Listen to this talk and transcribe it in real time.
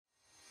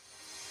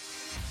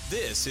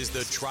This is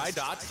the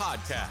TriDot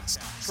Podcast.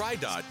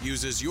 TriDot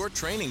uses your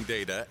training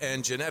data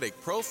and genetic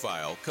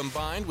profile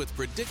combined with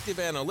predictive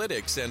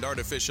analytics and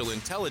artificial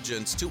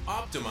intelligence to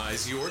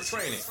optimize your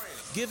training,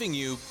 giving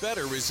you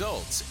better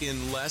results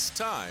in less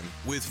time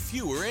with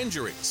fewer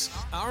injuries.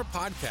 Our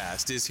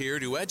podcast is here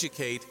to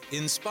educate,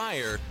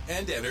 inspire,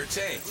 and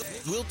entertain.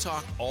 We'll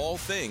talk all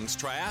things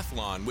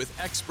triathlon with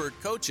expert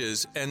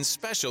coaches and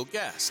special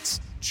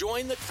guests.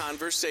 Join the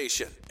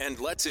conversation and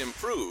let's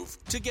improve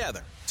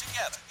together.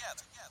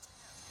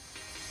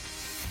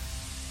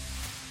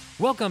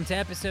 Welcome to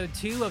episode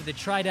 2 of the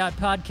TriDot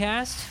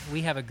Podcast.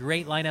 We have a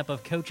great lineup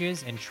of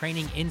coaches and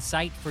training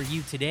insight for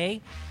you today,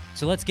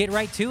 so let's get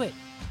right to it.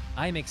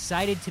 I am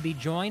excited to be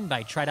joined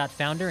by TriDot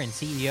founder and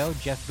CEO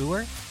Jeff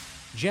Booher.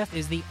 Jeff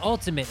is the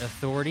ultimate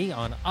authority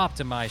on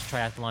optimized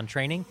triathlon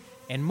training,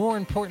 and more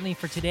importantly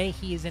for today,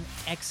 he is an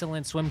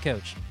excellent swim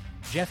coach.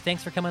 Jeff,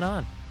 thanks for coming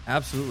on.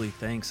 Absolutely.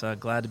 Thanks.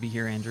 Glad to be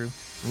here, Andrew.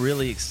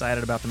 Really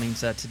excited about the main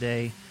set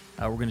today.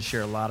 We're going to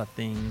share a lot of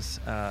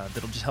things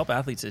that'll just help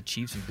athletes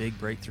achieve some big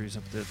breakthroughs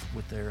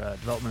with their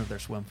development of their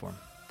swim form.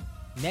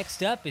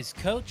 Next up is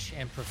coach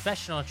and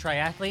professional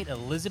triathlete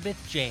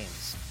Elizabeth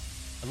James.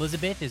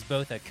 Elizabeth is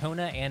both a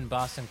Kona and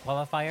Boston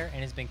qualifier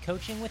and has been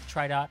coaching with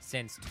TriDot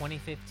since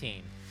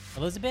 2015.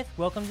 Elizabeth,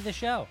 welcome to the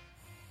show.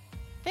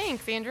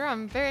 Thanks, Andrew.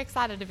 I'm very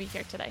excited to be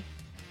here today.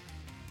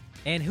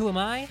 And who am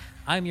I?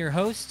 I'm your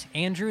host,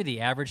 Andrew, the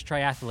average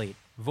triathlete,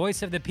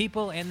 voice of the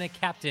people and the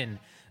captain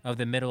of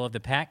the middle of the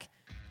pack.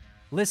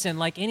 Listen,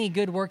 like any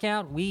good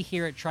workout, we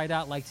here at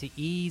TriDot like to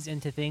ease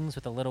into things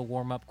with a little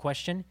warm-up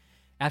question.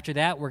 After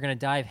that, we're going to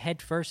dive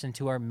headfirst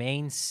into our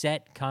main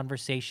set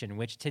conversation,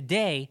 which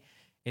today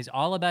is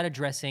all about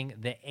addressing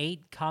the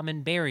 8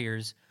 common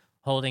barriers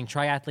holding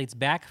triathletes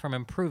back from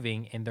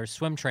improving in their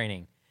swim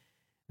training.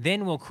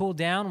 Then we'll cool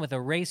down with a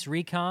race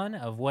recon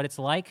of what it's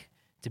like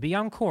to be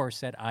on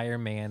course at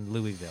Ironman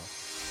Louisville.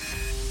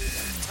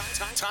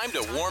 Time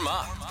to warm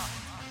up.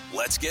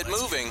 Let's get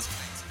moving.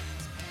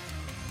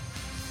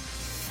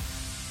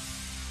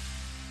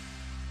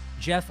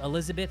 Jeff,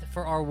 Elizabeth,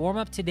 for our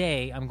warm-up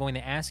today, I'm going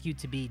to ask you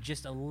to be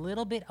just a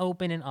little bit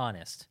open and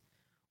honest.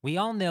 We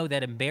all know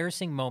that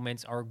embarrassing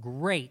moments are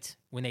great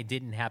when they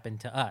didn't happen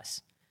to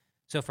us.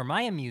 So for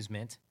my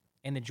amusement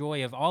and the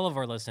joy of all of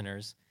our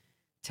listeners,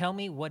 tell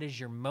me, what is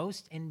your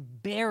most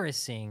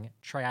embarrassing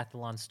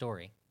triathlon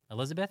story?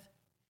 Elizabeth?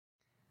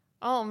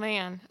 Oh,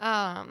 man.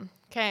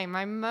 Okay,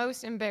 my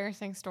most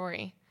embarrassing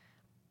story.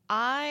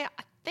 I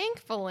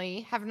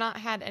thankfully have not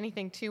had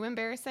anything too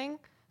embarrassing,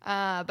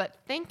 but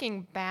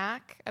thinking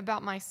back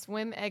about my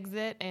swim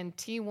exit and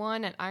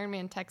T1 at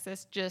Ironman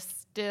Texas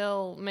just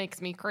still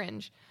makes me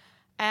cringe.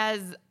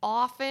 As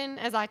often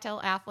as I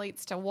tell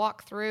athletes to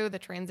walk through the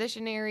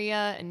transition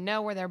area and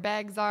know where their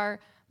bags are,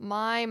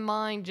 my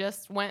mind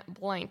just went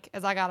blank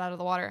as I got out of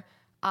the water.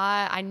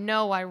 I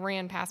know I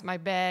ran past my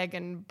bag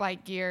and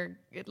bike gear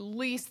at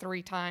least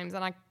 3 times,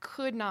 and I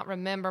could not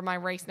remember my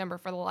race number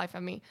for the life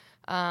of me.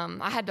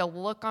 I had to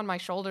look on my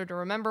shoulder to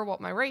remember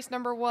what my race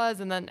number was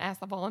and then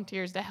ask the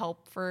volunteers to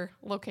help for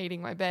locating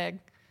my bag.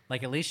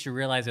 Like, at least you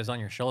realized it was on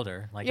your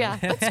shoulder. Like, yeah,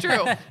 that's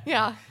true.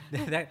 Yeah.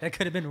 that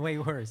could have been way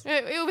worse.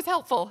 It was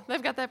helpful.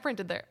 They've got that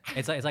printed there.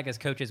 It's like as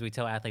coaches, we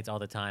tell athletes all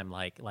the time,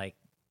 like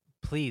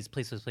please,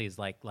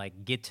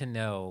 get to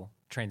know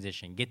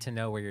transition, get to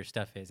know where your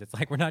stuff is. It's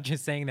like, we're not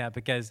just saying that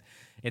because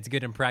it's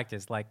good in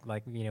practice. Like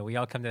we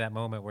all come to that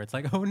moment where it's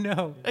like, oh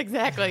no,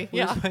 exactly.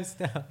 Yeah, where's my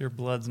stuff? Your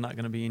blood's not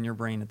going to be in your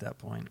brain at that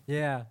point.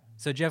 Yeah.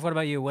 So Jeff, what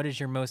about you? What is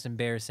your most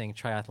embarrassing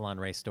triathlon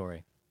race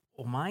story?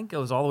 Well, mine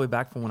goes all the way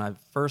back from when I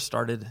first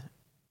started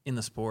in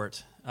the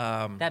sport.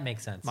 That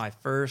makes sense. My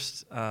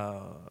first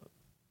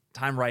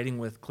time riding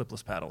with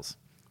clipless pedals.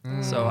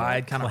 So I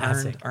had kind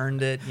of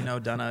earned it,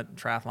 done a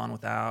triathlon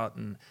without,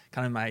 and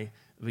kind of my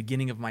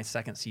beginning of my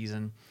second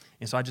season.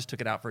 And so I just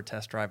took it out for a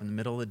test drive in the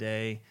middle of the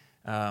day,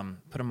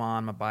 put them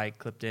on my bike,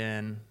 clipped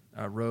in,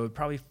 rode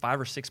probably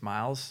 5 or 6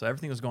 miles. So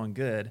everything was going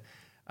good.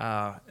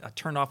 I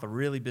turned off a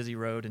really busy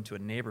road into a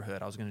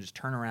neighborhood. I was going to just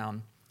turn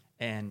around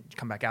and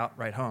come back out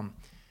right home.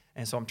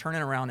 And so I'm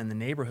turning around in the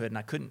neighborhood, and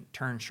I couldn't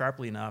turn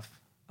sharply enough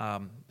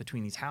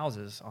between these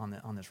houses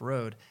on this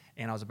road.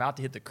 And I was about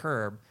to hit the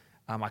curb.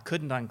 I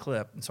couldn't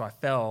unclip, and so I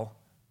fell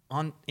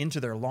into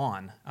their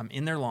lawn. I'm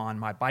in their lawn.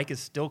 My bike is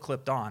still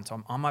clipped on, so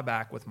I'm on my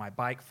back with my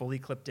bike fully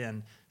clipped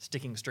in,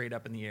 sticking straight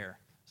up in the air.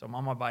 So I'm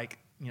on my bike,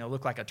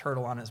 look like a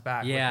turtle on its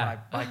back with my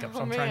bike up.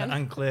 So I'm trying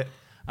to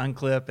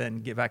unclip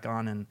and get back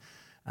on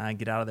and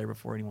get out of there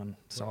before anyone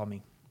saw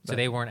me. So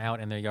they weren't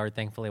out in their yard,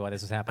 thankfully, while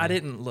this was happening? I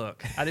didn't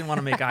look. I didn't want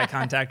to make eye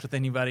contact with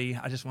anybody.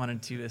 I just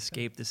wanted to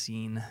escape the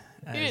scene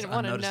as you didn't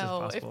want to unnoticed as know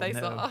possible. if they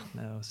saw.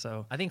 No.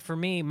 So I think for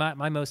me,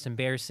 my most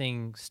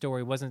embarrassing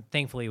story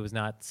thankfully, it was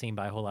not seen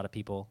by a whole lot of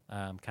people,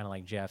 kind of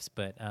like Jeff's,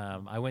 but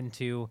I went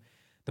into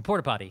the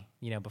porta potty,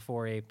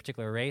 before a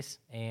particular race,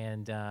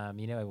 and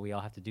we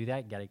all have to do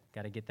that.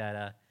 Got to get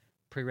that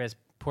pre-res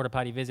porta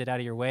potty visit out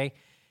of your way,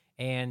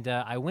 and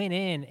I went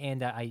in,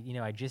 and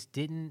I just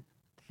didn't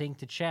think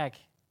to check,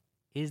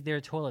 is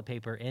there toilet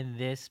paper in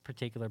this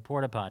particular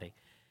porta potty?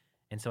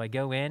 And so I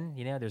go in,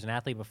 there's an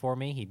athlete before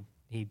me.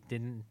 He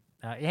didn't,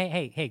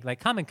 hey,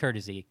 like common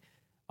courtesy.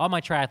 All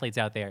my triathletes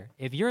out there,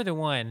 if you're the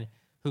one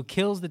who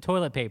kills the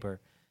toilet paper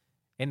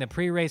in the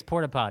pre-race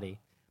porta potty,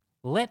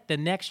 let the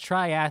next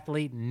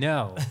triathlete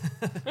know.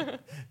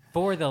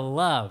 For the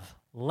love,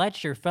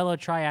 let your fellow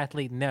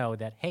triathlete know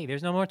that, hey,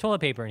 there's no more toilet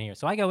paper in here.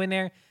 So I go in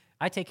there,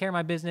 I take care of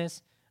my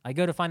business. I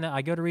go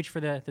to reach for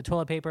the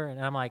toilet paper,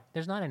 and I'm like,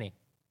 there's not any.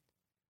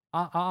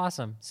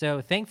 Awesome.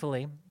 So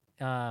thankfully,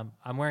 I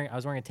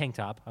was wearing a tank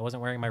top. I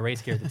wasn't wearing my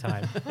race gear at the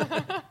time.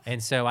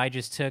 And so I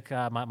just took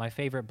my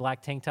favorite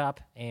black tank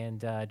top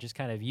and just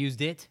kind of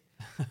used it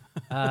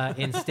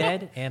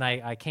instead. And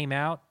I came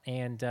out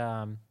and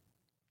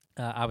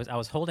I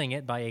was holding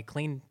it by a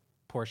clean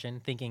portion,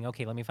 thinking,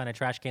 okay, let me find a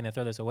trash can to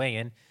throw this away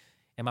in.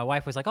 And my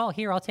wife was like, "Oh,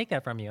 here, I'll take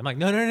that from you." I'm like,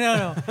 "No."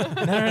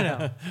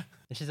 And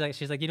she's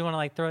like, "You don't want to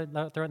like throw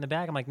it in the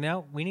bag?" I'm like,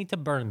 "No, we need to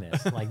burn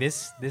this. Like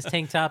this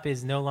tank top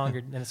is no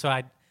longer." And so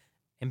I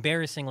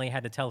embarrassingly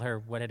had to tell her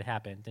what had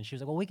happened. And she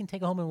was like, "Well, we can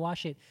take it home and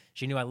wash it."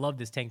 She knew I loved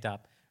this tank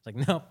top. I was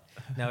like,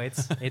 "No,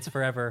 it's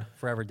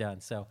forever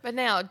done." So. But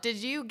now, did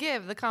you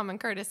give the common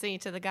courtesy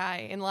to the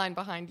guy in line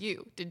behind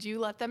you? Did you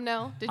let them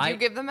know? Did you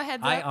give them a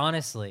heads up? I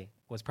honestly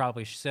was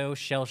probably so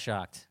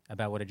shell-shocked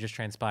about what had just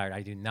transpired,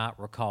 I do not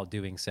recall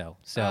doing so.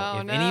 So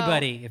if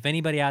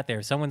anybody out there,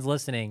 if someone's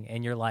listening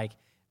and you're like,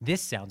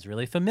 this sounds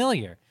really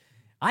familiar,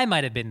 I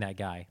might have been that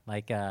guy.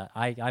 Like,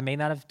 I may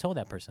not have told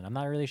that person. I'm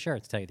not really sure,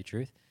 to tell you the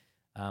truth.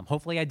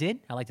 Hopefully I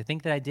did. I like to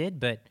think that I did,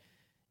 but,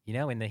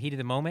 in the heat of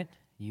the moment,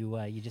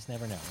 you just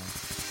never know.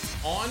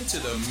 Right? On to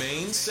the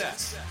main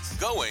set.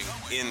 Going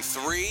in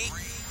 3,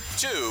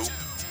 2,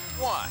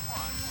 1.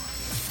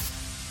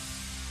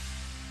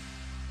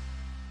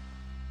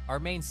 Our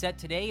main set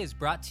today is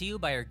brought to you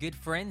by our good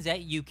friends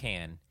at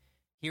UCAN.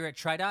 Here at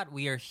TriDot,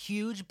 we are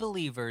huge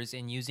believers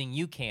in using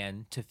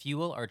UCAN to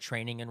fuel our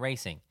training and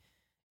racing.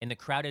 In the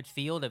crowded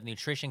field of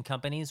nutrition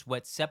companies,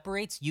 what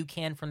separates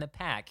UCAN from the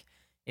pack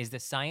is the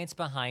science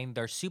behind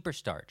their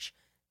superstarch,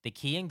 the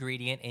key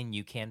ingredient in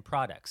UCAN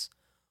products.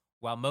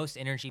 While most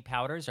energy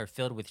powders are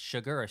filled with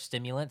sugar or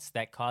stimulants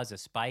that cause a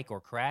spike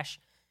or crash,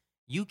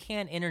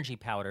 UCAN energy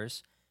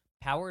powders,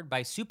 powered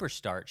by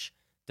superstarch,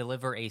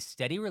 deliver a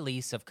steady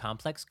release of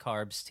complex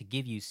carbs to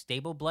give you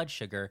stable blood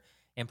sugar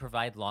and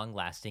provide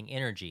long-lasting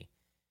energy.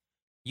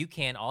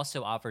 UCAN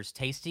also offers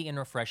tasty and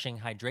refreshing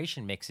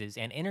hydration mixes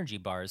and energy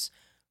bars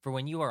for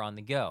when you are on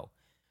the go.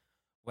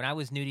 When I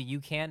was new to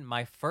UCAN,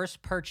 my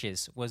first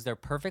purchase was their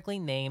perfectly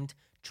named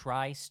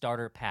Tri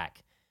Starter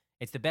Pack.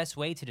 It's the best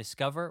way to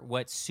discover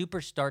what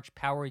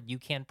superstarch-powered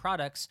UCAN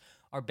products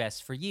are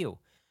best for you.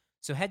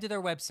 So head to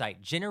their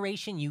website,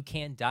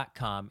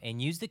 GenerationUCAN.com,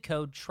 and use the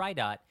code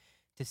TRIDOT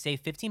to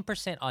save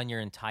 15% on your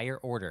entire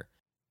order.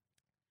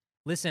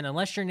 Listen,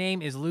 unless your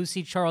name is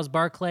Lucy Charles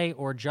Barclay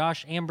or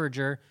Josh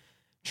Amberger,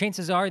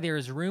 chances are there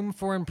is room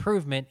for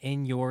improvement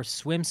in your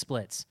swim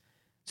splits.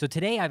 So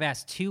today I've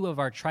asked 2 of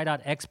our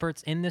TriDot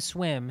experts in the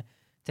swim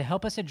to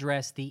help us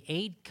address the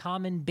 8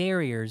 common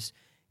barriers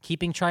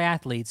keeping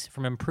triathletes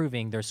from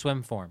improving their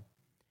swim form.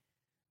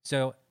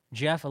 So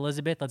Jeff,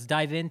 Elizabeth, let's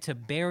dive into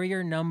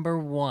barrier number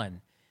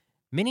 1.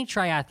 Many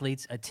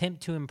triathletes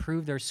attempt to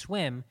improve their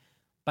swim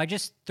by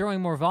just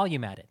throwing more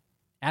volume at it.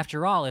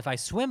 After all, if I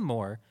swim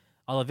more,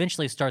 I'll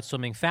eventually start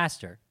swimming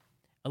faster.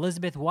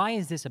 Elizabeth, why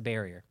is this a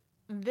barrier?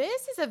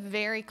 This is a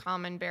very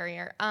common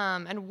barrier,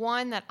 and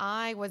one that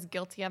I was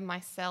guilty of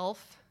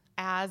myself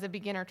as a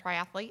beginner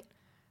triathlete.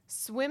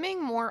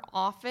 Swimming more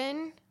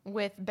often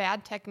with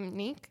bad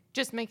technique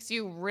just makes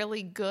you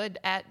really good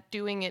at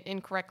doing it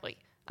incorrectly.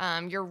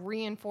 You're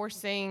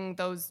reinforcing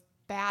those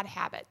bad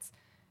habits.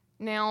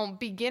 Now,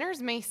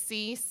 beginners may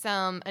see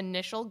some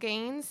initial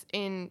gains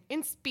in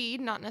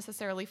speed, not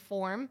necessarily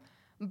form,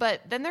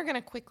 but then they're going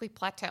to quickly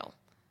plateau.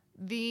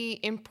 The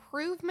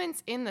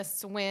improvements in the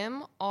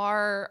swim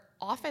are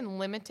often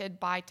limited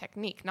by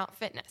technique, not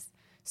fitness.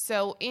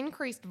 So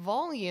increased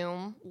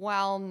volume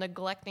while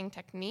neglecting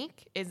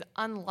technique is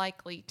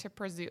unlikely to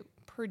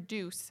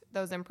produce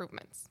those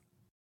improvements.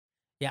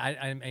 Yeah,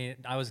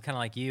 I was kind of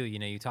like you.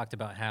 You talked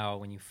about how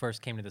when you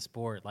first came to the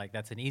sport, like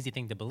that's an easy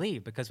thing to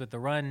believe because with the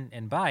run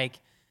and bike,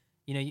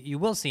 you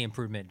will see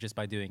improvement just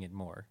by doing it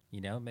more.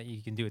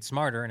 You can do it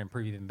smarter and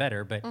improve even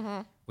better. But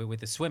with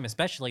the swim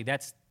especially,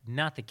 that's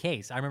not the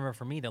case. I remember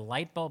for me, the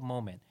light bulb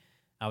moment,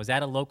 I was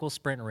at a local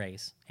sprint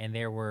race and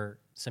there were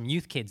some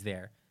youth kids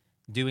there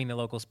doing the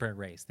local sprint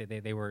race.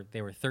 They were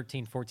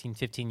 13, 14,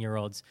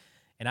 15-year-olds.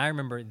 And I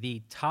remember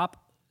the top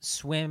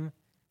swim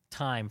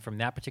time from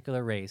that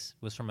particular race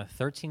was from a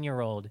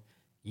 13-year-old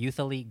youth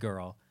elite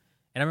girl.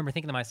 And I remember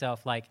thinking to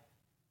myself, like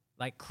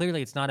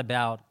clearly it's not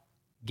about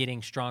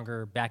getting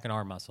stronger back and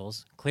arm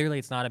muscles. Clearly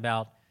it's not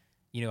about,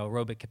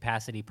 aerobic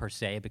capacity per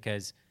se,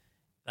 because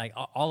like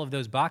all of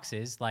those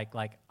boxes, like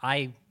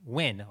I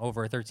win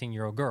over a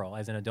 13-year-old girl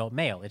as an adult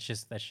male. That's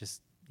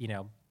just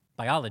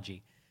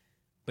biology.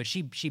 But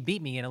she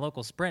beat me in a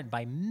local sprint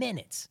by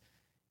minutes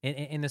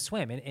in the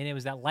swim. And it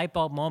was that light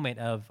bulb moment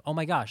of, oh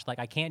my gosh, like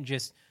I can't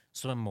just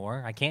swim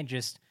more. I can't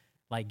just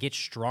like get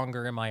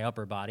stronger in my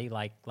upper body.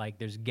 Like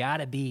there's got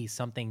to be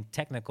something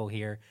technical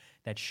here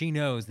that she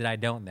knows that I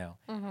don't know.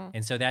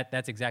 And so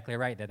that's exactly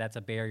right. That's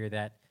a barrier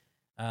that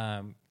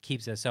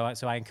keeps us.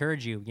 So I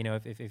encourage you,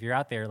 if you're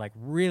out there, like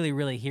really,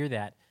 really hear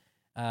that.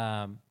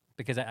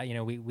 Because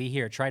we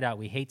here at TriDot,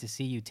 we hate to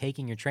see you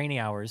taking your training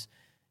hours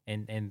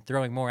and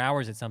throwing more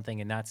hours at something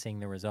and not seeing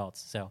the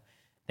results. So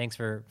thanks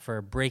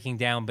for breaking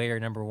down barrier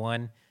number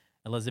 1,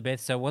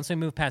 Elizabeth. So once we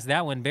move past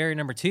that one, barrier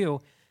number 2,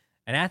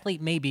 an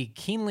athlete may be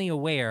keenly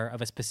aware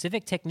of a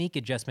specific technique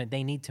adjustment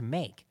they need to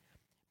make,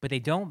 but they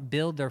don't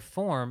build their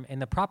form in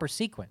the proper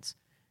sequence.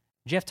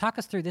 Jeff, talk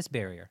us through this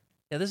barrier.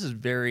 Yeah, this is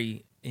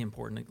very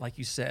important. Like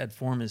you said,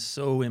 form is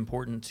so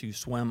important to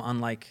swim,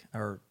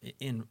 or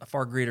in a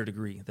far greater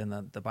degree than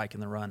the bike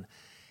and the run.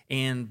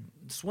 And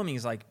swimming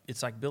is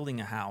it's like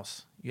building a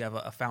house. You have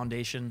a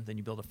foundation, then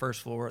you build a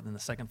first floor, then the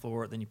second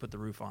floor, then you put the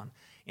roof on.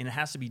 And it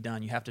has to be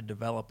done. You have to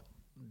develop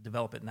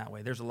it in that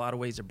way. There's a lot of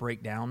ways to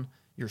break down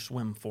your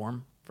swim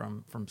form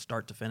from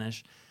start to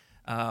finish.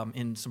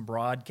 In some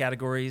broad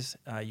categories,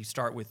 you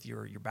start with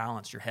your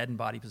balance, your head and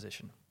body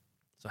position.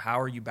 So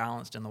how are you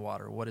balanced in the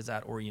water? What is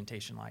that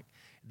orientation like?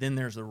 Then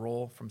there's the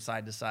roll from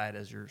side to side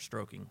as you're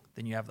stroking.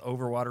 Then you have the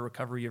overwater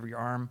recovery of your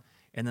arm,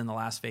 and then the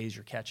last phase,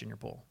 your catch and your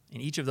pull.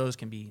 And each of those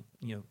can be,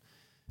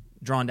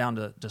 drawn down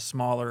to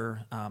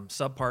smaller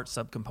subparts,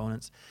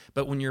 subcomponents.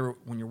 But when you're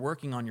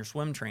working on your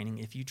swim training,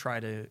 if you try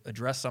to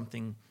address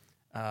something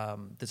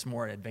that's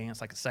more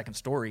advanced, like a second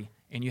story,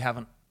 and you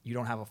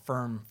don't have a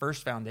firm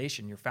first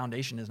foundation, your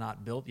foundation is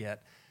not built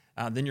yet,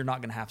 then you're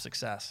not going to have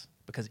success,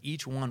 because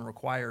each one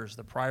requires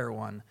the prior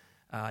one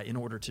in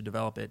order to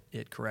develop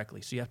it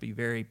correctly. So you have to be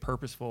very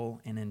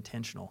purposeful and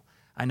intentional.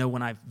 I know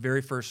when I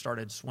very first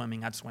started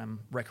swimming, I'd swim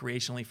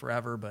recreationally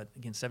forever, but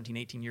again, 17,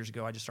 18 years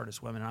ago, I just started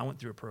swimming, and I went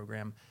through a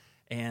program,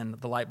 and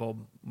the light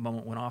bulb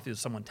moment went off. It was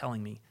someone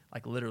telling me,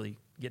 like literally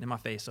getting in my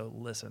face, so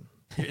listen,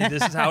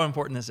 this is how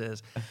important this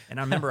is. And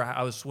I remember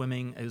I was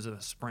swimming, it was a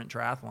sprint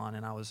triathlon,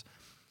 and it was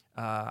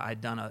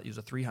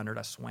a 300,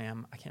 I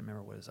swam, I can't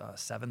remember what it was,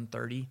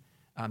 7:30,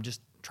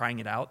 just trying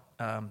it out,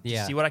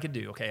 to see what I could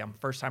do. Okay, I'm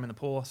first time in the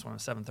pool, I swam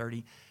at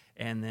 7:30.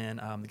 And then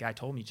the guy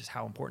told me just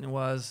how important it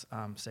was,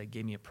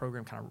 gave me a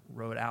program, kind of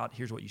wrote out,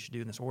 here's what you should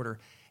do in this order.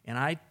 And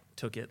I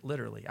took it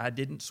literally. I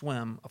didn't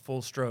swim a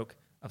full stroke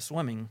of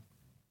swimming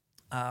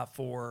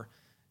for,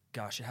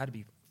 it had to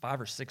be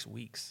 5 or 6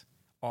 weeks.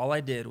 All I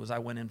did was I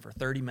went in for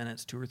 30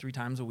 minutes, 2 or 3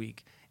 times a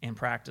week, and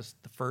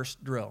practiced the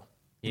first drill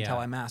until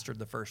I mastered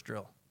the first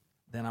drill.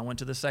 Then I went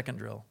to the second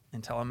drill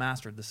until I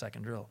mastered the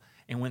second drill,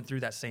 and went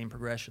through that same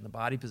progression, the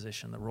body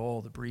position, the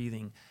roll, the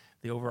breathing,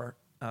 the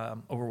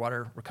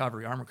overwater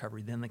recovery, arm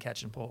recovery, then the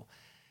catch and pull.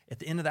 At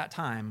the end of that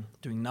time,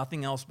 doing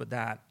nothing else but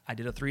that, I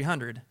did a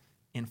 300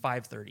 in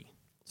 5:30.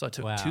 So I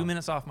took 2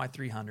 minutes off my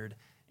 300,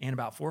 and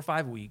about 4 or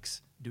 5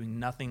 weeks doing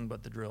nothing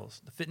but the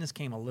drills. The fitness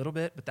came a little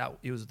bit, but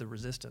it was the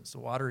resistance. The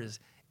water is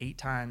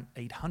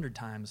 800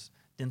 times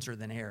denser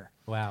than air.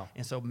 Wow.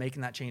 And so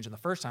making that change, and the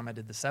first time I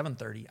did the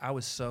 7:30, I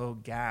was so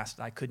gassed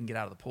I couldn't get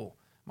out of the pool.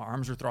 My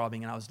arms were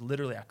throbbing, and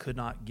I could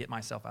not get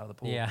myself out of the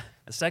pool. Yeah.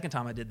 The second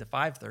time I did the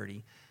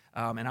 5:30,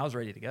 and I was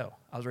ready to go.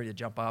 I was ready to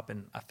jump up,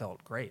 and I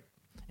felt great.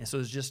 And so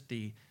it's just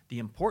the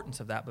importance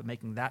of that, but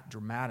making that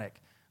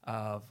dramatic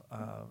of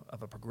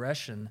a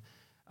progression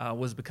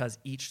was because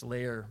each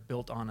layer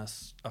built on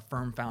a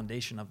firm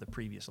foundation of the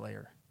previous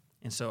layer.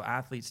 And so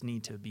athletes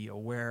need to be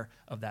aware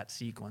of that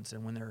sequence.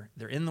 And when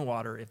they're in the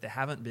water, if they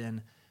haven't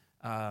been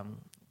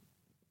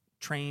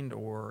trained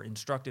or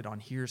instructed on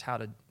here's how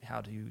to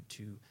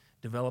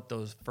develop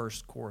those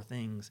first core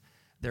things,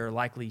 they're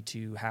likely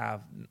to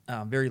have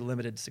very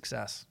limited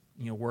success,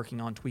 working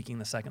on tweaking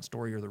the second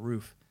story or the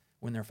roof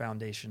when their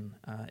foundation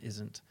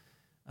isn't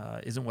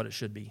what it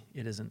should be.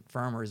 It isn't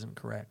firm or isn't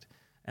correct.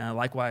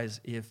 Likewise,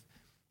 if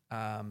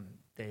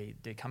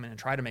they come in and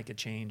try to make a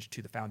change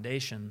to the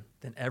foundation,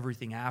 then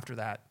everything after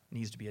that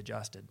needs to be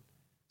adjusted.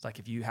 It's like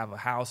if you have a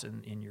house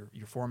and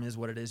your form is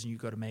what it is, and you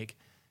go to make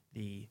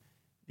the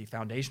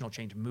foundational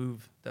change,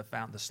 move the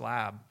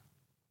slab,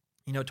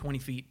 20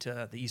 feet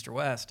to the east or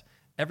west,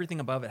 everything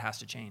above it has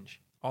to change.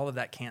 All of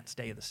that can't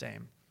stay the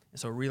same. And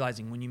so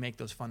realizing when you make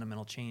those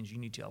fundamental changes, you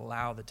need to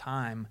allow the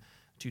time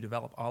to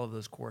develop all of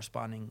those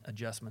corresponding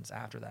adjustments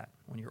after that,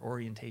 when your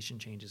orientation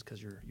changes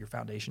because your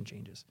foundation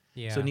changes.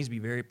 Yeah. So it needs to be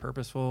very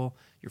purposeful,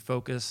 your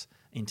focus,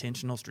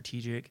 intentional,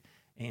 strategic,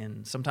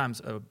 and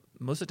sometimes,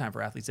 most of the time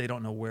for athletes, they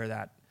don't know where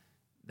that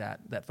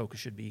focus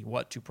should be,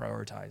 what to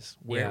prioritize,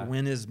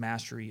 when is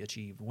mastery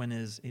achieved, when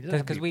is it doesn't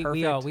have to be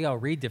perfect. we all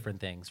read different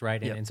things,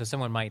 right? Yep. And so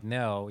someone might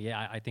know.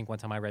 I think one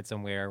time I read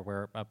somewhere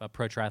where a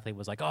pro triathlete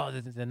was like, oh,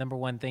 the number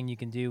one thing you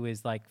can do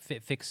is like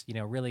fix,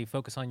 really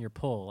focus on your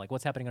pull, like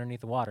what's happening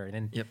underneath the water.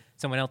 And then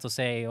someone else will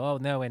say, oh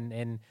no,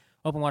 and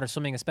open water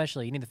swimming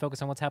especially, you need to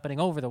focus on what's happening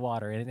over the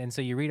water. And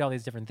so you read all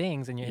these different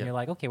things, and you're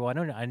like, okay, well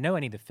I know I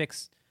need to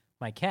fix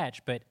my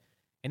catch,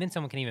 and then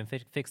someone can even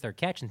fix their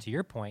catch. And to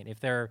your point,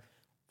 if they're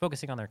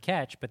focusing on their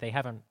catch, but they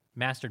haven't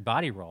mastered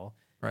body roll,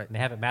 right? And they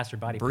haven't mastered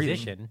body breathing.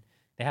 position,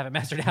 they haven't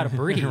mastered how to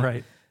breathe,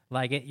 right?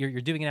 like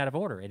you're doing it out of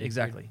order.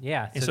 Exactly.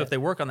 Yeah. And so if they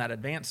work on that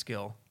advanced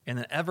skill and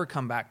then ever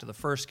come back to the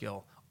first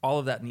skill, all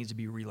of that needs to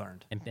be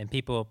relearned. And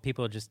people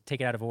just take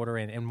it out of order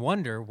and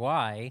wonder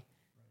why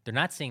they're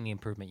not seeing the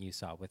improvement you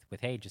saw with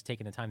hey, just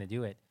taking the time to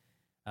do it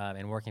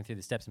and working through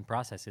the steps and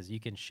processes. You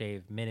can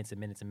shave minutes and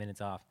minutes and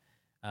minutes off.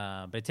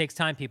 But it takes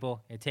time,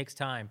 people. It takes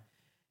time.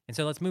 And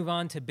so let's move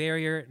on to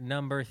barrier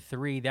number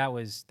 3. That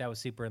was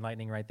super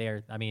enlightening right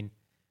there. I mean,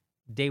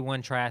 day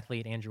one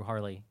triathlete Andrew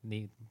Harley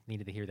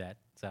needed to hear that.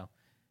 So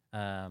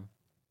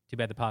too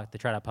bad the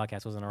Try It Out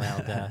podcast wasn't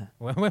around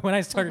when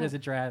I started as a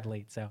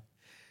triathlete. So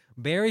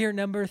barrier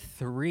number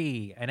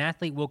 3, an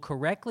athlete will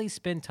correctly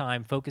spend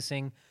time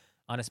focusing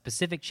on a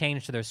specific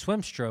change to their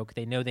swim stroke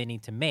they know they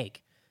need to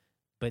make,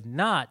 but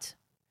not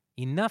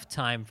enough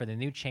time for the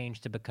new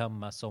change to become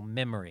muscle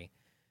memory.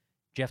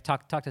 Jeff,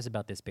 talk to us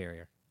about this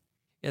barrier.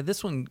 Yeah,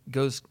 this one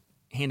goes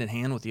hand in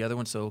hand with the other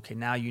one. So, okay,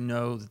 now you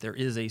know that there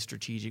is a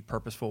strategic,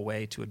 purposeful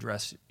way to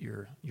address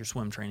your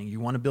swim training. You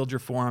want to build your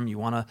form. You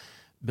want to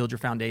build your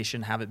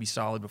foundation, have it be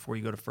solid before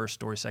you go to first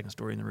story, second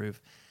story in the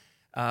roof.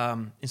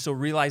 And so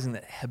realizing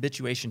that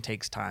habituation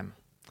takes time.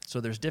 So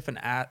there's different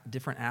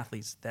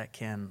athletes that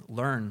can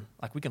learn,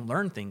 like we can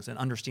learn things and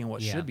understand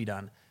what should be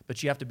done,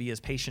 but you have to be as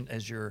patient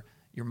as your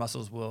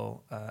muscles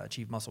will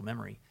achieve muscle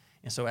memory.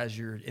 And so and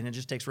it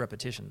just takes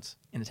repetitions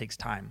and it takes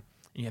time.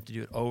 And you have to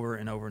do it over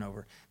and over and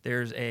over.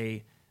 There's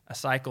a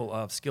cycle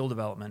of skill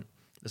development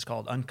that's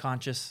called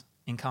unconscious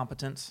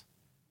incompetence,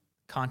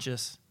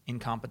 conscious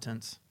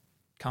incompetence,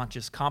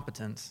 conscious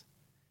competence,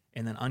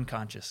 and then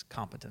unconscious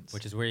competence.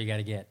 Which is where you got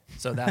to get.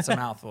 So that's a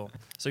mouthful.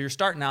 So you're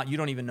starting out, you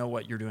don't even know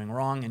what you're doing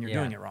wrong, and you're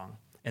doing it wrong.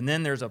 And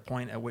then there's a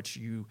point at which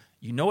you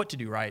know what to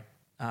do right,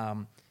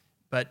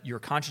 but you're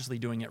consciously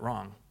doing it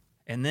wrong.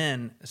 And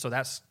then, so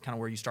that's kind of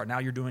where you start. Now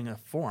you're doing a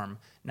form.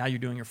 Now you're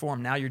doing your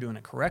form. Now you're doing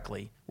it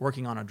correctly,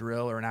 working on a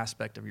drill or an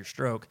aspect of your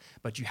stroke,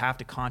 but you have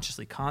to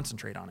consciously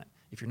concentrate on it.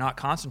 If you're not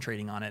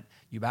concentrating on it,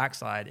 you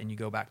backslide and you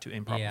go back to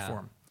improper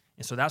form.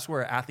 And so that's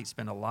where athletes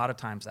spend a lot of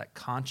times, that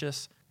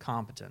conscious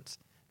competence.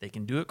 They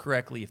can do it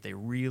correctly if they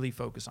really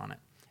focus on it.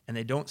 And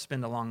they don't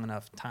spend a long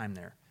enough time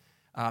there.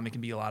 It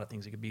can be a lot of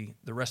things. It could be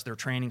the rest of their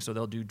training, so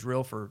they'll do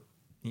drill for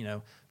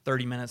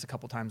 30 minutes a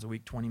couple times a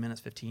week, 20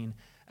 minutes, 15,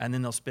 and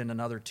then they'll spend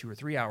another 2 or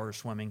 3 hours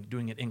swimming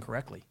doing it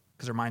incorrectly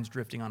because their mind's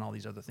drifting on all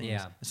these other things.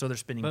 Yeah. And so they're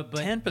spending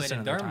 10% but of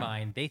in their time. their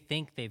mind, they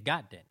think they've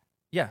gotten it.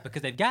 Yeah.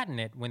 Because they've gotten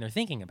it when they're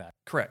thinking about it.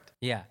 Correct.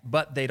 Yeah.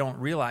 But they don't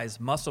realize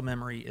muscle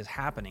memory is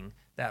happening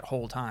that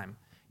whole time.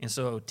 And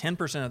so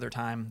 10% of their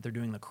time, they're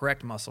doing the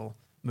correct muscle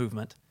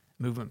movement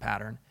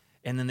pattern,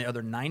 and then the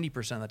other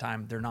 90% of the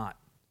time, they're not.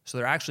 So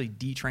they're actually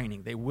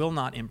detraining. They will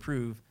not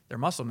improve their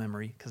muscle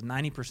memory because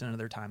 90% of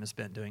their time is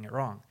spent doing it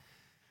wrong.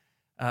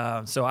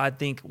 So I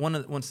think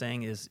one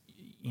saying is,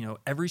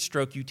 every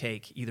stroke you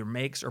take either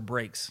makes or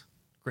breaks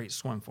great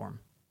swim form.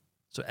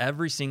 So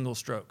every single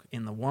stroke,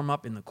 in the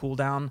warm-up, in the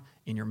cool-down,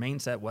 in your main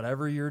set,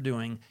 whatever you're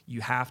doing,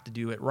 you have to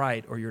do it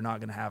right or you're not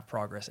going to have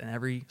progress. And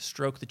every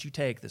stroke that you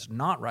take that's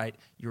not right,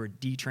 you're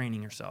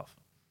detraining yourself.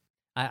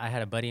 I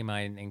had a buddy of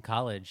mine in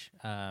college.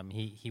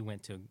 He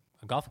went to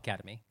a golf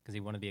academy because he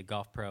wanted to be a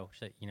golf pro,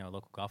 a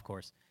local golf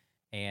course.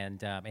 And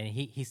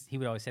he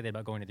would always say that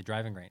about going to the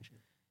driving range.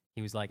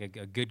 He was like a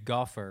good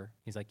golfer.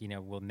 He's like,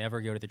 we'll never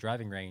go to the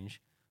driving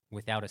range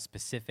without a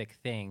specific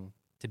thing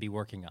to be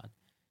working on.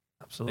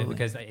 Absolutely.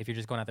 Because if you're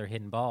just going out there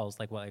hitting balls,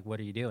 what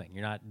are you doing?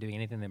 You're not doing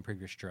anything to improve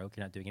your stroke.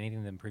 You're not doing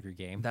anything to improve your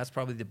game. That's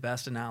probably the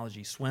best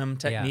analogy. Swim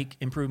technique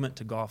improvement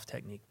to golf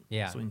technique.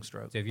 Swing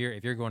stroke. So if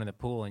you're going to the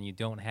pool and you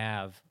don't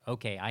have,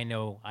 I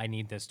know I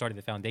need to start at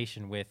the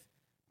foundation with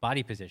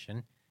body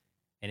position,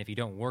 and if you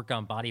don't work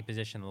on body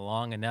position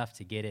long enough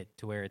to get it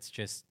to where it's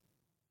just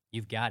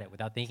you've got it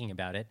without thinking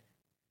about it,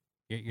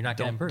 you're not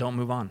going to improve. Don't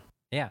move on.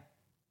 Yeah,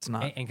 it's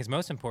not. And because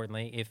most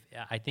importantly,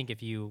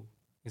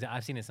 because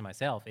I've seen this in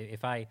myself,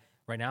 if I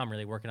right now I'm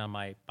really working on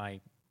my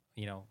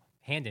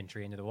hand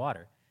entry into the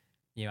water.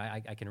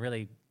 I can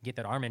really get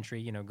that arm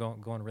entry,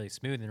 going really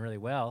smooth and really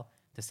well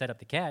to set up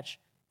the catch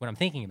when I'm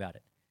thinking about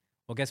it.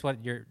 Well, guess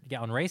what? You're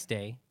on race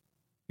day,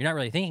 you're not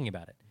really thinking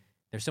about it.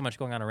 There's so much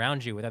going on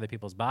around you with other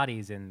people's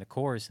bodies and the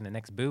course and the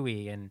next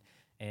buoy and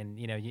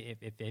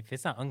if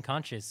it's not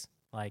unconscious,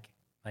 like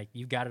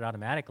you've got it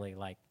automatically,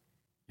 like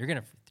you're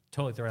gonna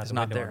totally throw it out the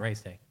window on race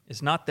day.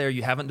 It's not there.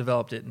 You haven't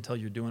developed it until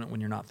you're doing it when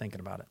you're not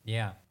thinking about it.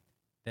 Yeah.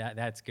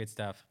 That's good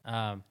stuff.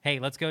 Hey,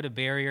 let's go to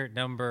barrier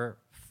number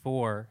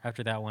 4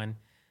 after that one.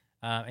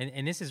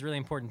 And this is really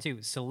important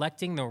too.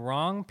 Selecting the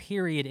wrong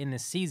period in the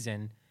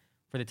season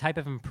for the type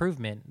of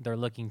improvement they're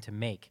looking to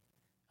make.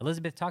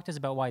 Elizabeth, talk to us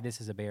about why this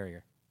is a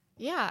barrier.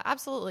 Yeah,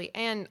 absolutely.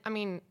 And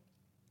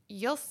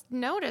you'll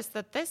notice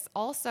that this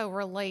also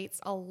relates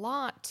a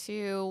lot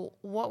to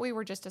what we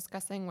were just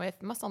discussing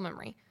with muscle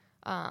memory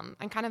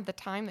and kind of the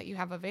time that you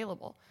have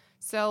available.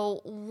 So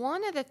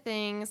one of the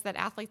things that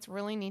athletes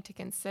really need to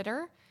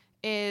consider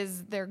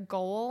is their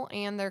goal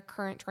and their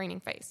current training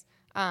phase.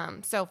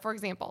 So for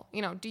example,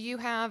 do you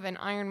have an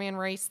Ironman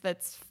race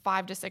that's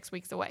 5 to 6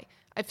 weeks away?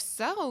 If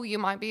so, you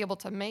might be able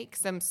to make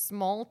some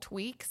small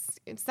tweaks,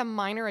 some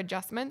minor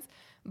adjustments,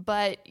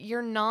 but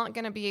you're not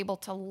going to be able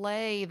to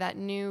lay that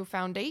new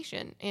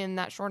foundation in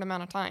that short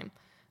amount of time.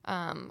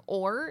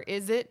 Or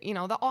is it,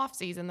 the off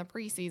season, the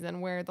preseason,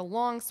 where the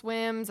long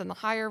swims and the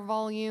higher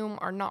volume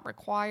are not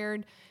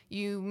required?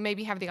 You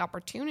maybe have the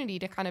opportunity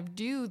to kind of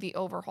do the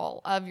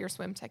overhaul of your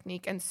swim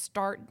technique and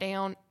start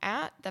down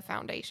at the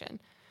foundation.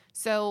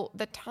 So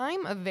the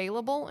time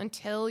available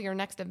until your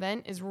next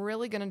event is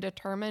really going to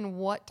determine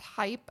what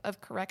type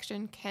of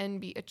correction can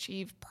be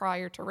achieved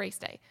prior to race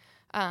day.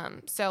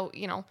 So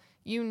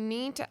you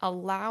need to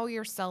allow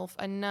yourself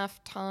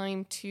enough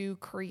time to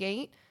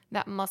create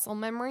that muscle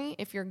memory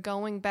if you're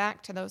going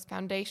back to those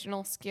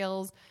foundational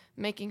skills,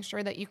 making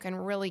sure that you can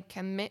really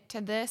commit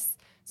to this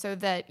so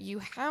that you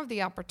have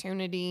the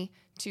opportunity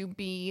to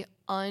be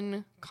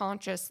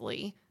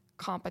unconsciously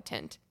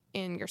competent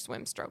in your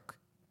swim stroke.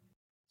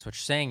 So what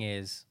you're saying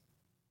is,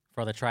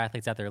 for all the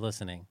triathletes out there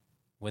listening,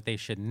 what they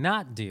should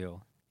not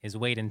do is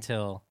wait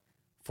until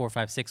 4,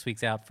 5, 6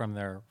 weeks out from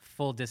their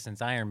full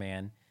distance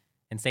Ironman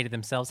and say to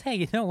themselves, hey,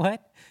 you know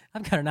what?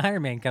 I've got an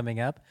Ironman coming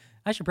up.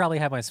 I should probably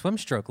have my swim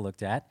stroke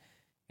looked at.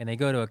 And they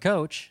go to a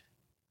coach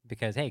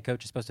because, hey,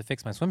 coach is supposed to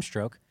fix my swim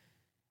stroke,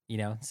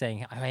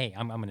 saying, hey,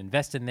 I'm going to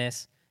invest in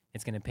this.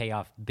 It's going to pay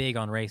off big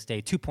on race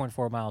day,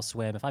 2.4 mile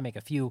swim. If I make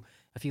a few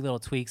little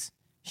tweaks,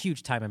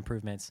 huge time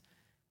improvements.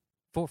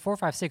 4,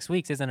 5, 6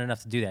 weeks isn't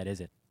enough to do that,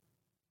 is it?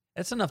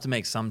 It's enough to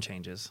make some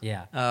changes.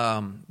 Yeah.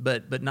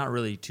 But not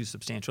really too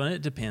substantial. And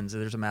it depends.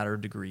 There's a matter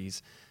of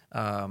degrees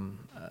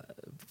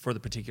for the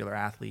particular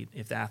athlete.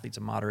 If the athlete's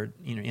a moderate,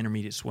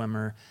 intermediate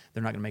swimmer,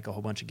 they're not going to make a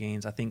whole bunch of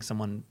gains. I think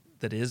someone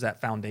that is that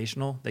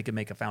foundational, they could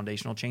make a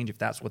foundational change if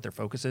that's what their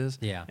focus is.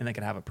 Yeah. And they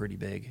could have a pretty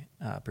big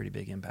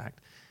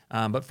impact.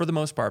 But for the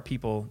most part,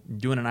 people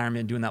doing an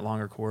Ironman, doing that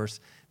longer course,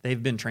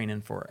 they've been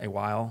training for a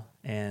while,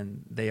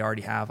 and they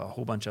already have a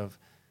whole bunch of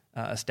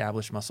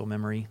established muscle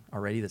memory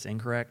already that's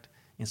incorrect.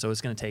 And so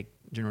it's going to take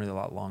generally a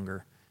lot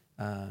longer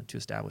to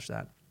establish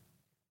that.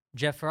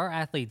 Jeff, for our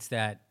athletes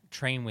that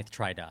train with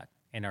TriDot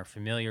and are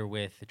familiar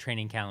with the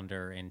training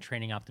calendar and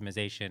training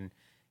optimization,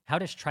 how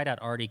does TriDot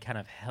already kind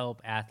of help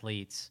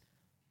athletes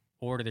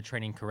order the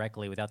training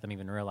correctly without them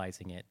even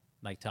realizing it,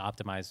 like to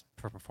optimize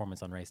for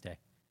performance on race day?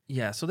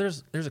 Yeah, so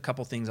there's a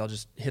couple things. I'll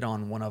just hit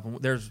on one of them.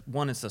 There's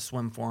one, it's a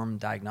swim form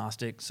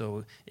diagnostic.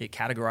 So it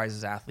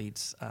categorizes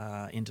athletes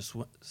into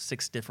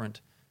 6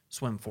 different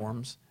swim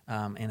forms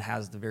and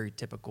has the very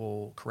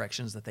typical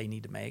corrections that they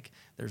need to make.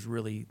 There's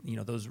really,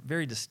 those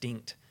very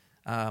distinct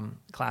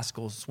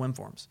classical swim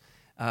forms.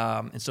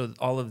 And so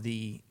all of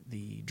the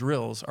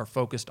drills are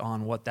focused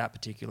on what that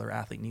particular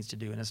athlete needs to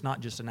do. And it's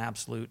not just an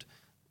absolute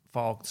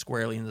fall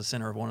squarely in the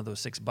center of one of those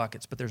 6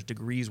 buckets, but there's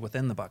degrees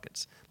within the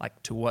buckets,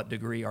 like to what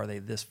degree are they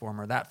this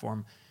form or that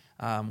form,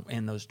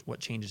 and what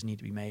changes need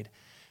to be made.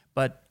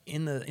 But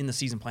in the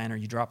season planner,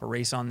 you drop a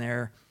race on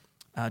there.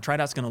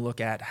 TriDot's going to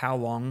look at how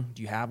long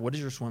do you have, what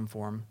is your swim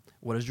form,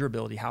 what is your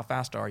ability, how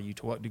fast are you,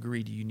 to what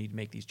degree do you need to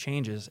make these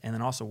changes, and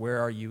then also where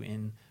are you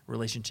in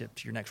relationship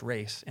to your next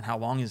race, and how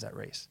long is that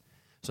race.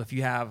 So if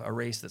you have a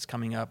race that's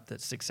coming up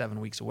that's 6-7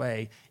 weeks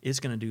away, it's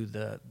going to do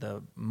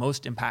the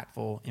most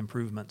impactful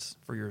improvements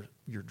for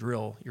your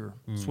drill, your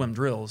swim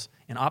drills,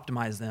 and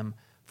optimize them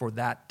for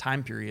that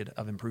time period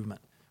of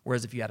improvement.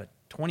 Whereas if you had a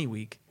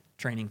 20-week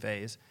training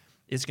phase,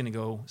 it's going to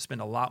go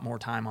spend a lot more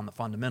time on the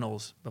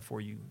fundamentals before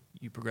you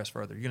progress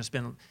further. You're going to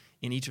spend,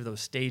 in each of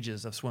those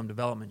stages of swim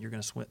development, you're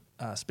going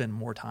to spend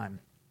more time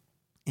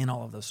in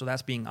all of those. So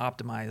that's being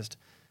optimized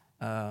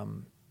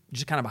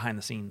just kind of behind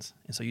the scenes.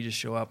 And so you just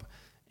show up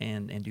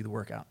and do the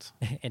workouts.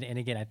 And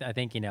again, I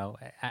think,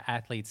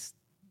 athletes,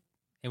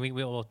 and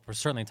we'll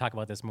certainly talk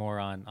about this more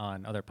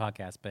on other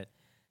podcasts, but,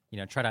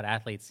 TriDot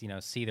athletes,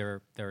 see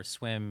their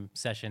swim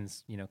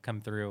sessions, come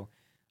through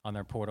on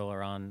their portal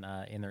or on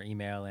in their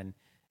email,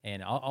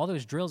 and all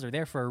those drills are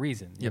there for a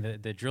reason.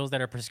 Yep. The drills that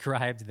are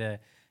prescribed, the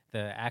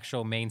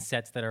actual main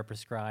sets that are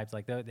prescribed,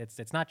 like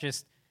it's not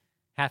just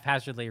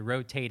haphazardly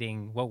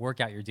rotating what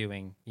workout you're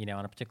doing,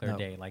 on a particular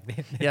day. Like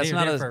it's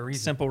not a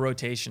simple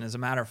rotation. As a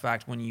matter of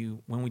fact, when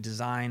we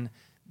design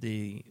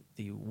the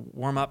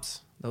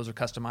warm-ups, those are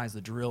customized.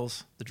 The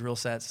drill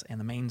sets, and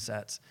the main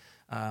sets,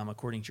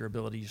 according to your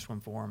ability, your swim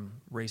form,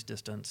 race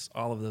distance,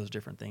 all of those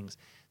different things.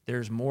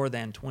 There's more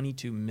than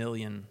 22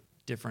 million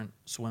different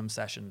swim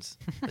sessions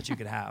that you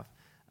could have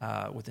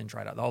within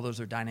TriDot. All those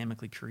are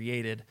dynamically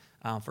created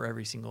for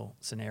every single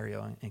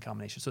scenario and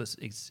combination. So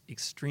it's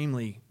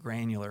extremely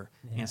granular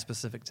and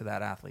specific to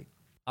that athlete.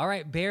 All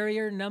right,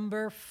 barrier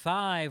number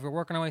 5. We're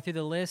working our way through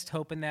the list,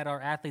 hoping that our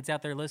athletes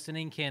out there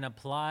listening can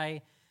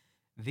apply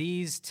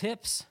these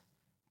tips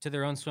to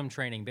their own swim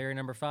training. Barrier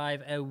number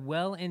 5, a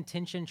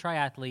well-intentioned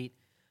triathlete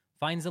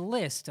finds a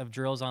list of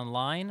drills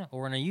online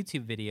or in a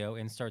YouTube video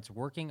and starts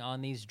working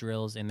on these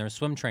drills in their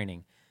swim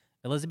training.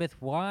 Elizabeth,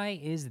 why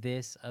is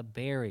this a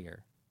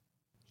barrier?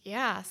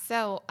 Yeah,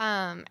 so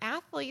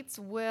athletes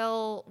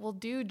will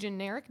do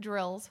generic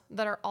drills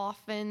that are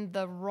often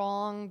the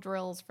wrong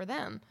drills for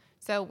them.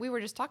 So we were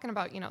just talking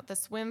about, the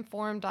swim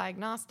form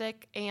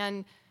diagnostic,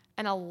 and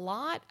a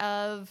lot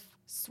of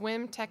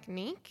swim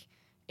technique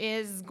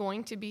is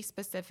going to be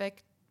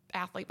specific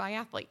athlete by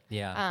athlete.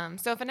 Yeah.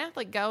 So if an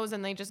athlete goes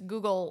and they just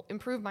Google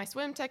improve my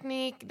swim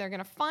technique, they're going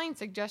to find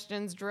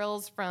suggestions,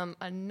 drills from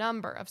a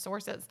number of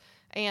sources,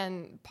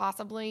 and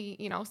possibly,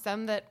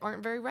 some that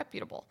aren't very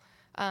reputable.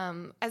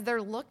 As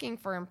they're looking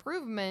for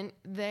improvement,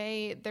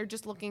 they're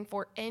just looking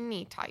for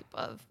any type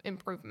of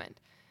improvement.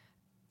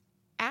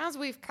 As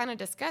we've kind of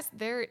discussed,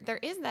 there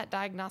is that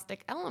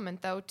diagnostic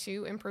element, though,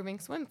 to improving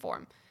swim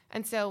form.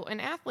 And so an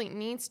athlete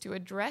needs to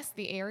address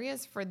the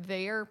areas for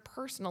their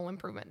personal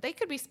improvement. They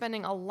could be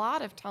spending a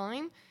lot of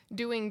time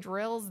doing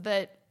drills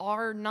that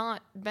are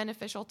not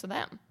beneficial to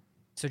them.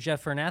 So,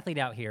 Jeff, for an athlete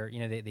out here,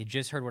 they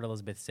just heard what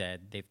Elizabeth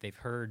said. They've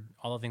heard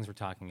all the things we're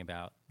talking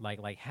about.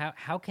 Like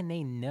how can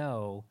they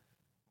know,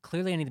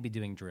 clearly I need to be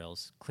doing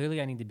drills.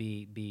 Clearly I need to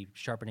be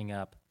sharpening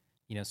up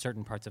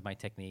certain parts of my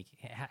technique.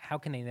 How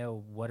can they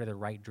know what are the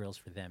right drills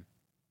for them?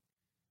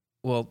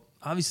 Well,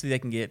 obviously they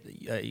can get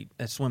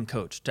a swim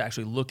coach to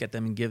actually look at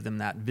them and give them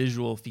that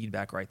visual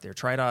feedback right there.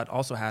 TriDot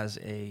also has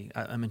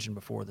I mentioned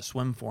before, the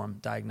swim form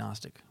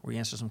diagnostic, where you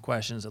answer some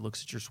questions, it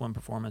looks at your swim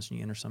performance and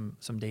you enter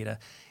some data,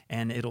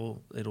 and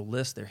it'll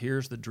list there,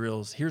 here's the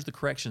drills, here's the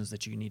corrections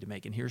that you need to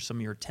make, and here's some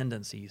of your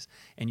tendencies,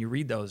 and you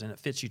read those and it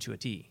fits you to a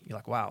T. You're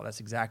like, wow, that's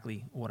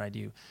exactly what I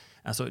do.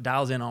 So it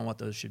dials in on what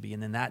those should be,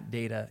 and then that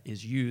data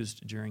is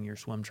used during your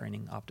swim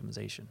training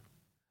optimization.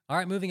 All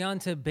right, moving on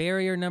to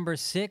barrier number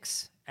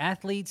 6.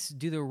 Athletes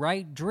do the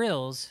right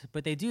drills,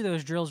 but they do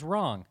those drills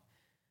wrong.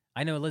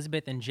 I know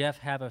Elizabeth and Jeff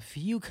have a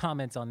few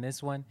comments on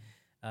this one.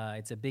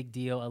 It's a big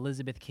deal.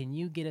 Elizabeth, can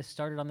you get us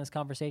started on this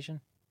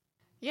conversation?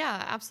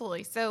 Yeah,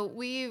 absolutely. So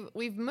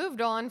we've moved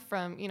on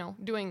from,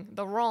 doing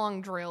the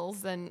wrong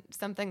drills and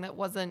something that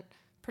wasn't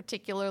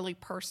particularly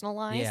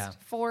personalized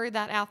for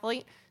that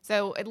athlete.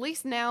 So at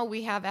least now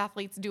we have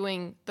athletes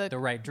doing the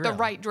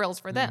right drills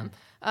for them.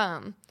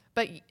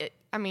 But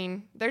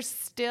there's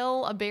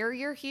still a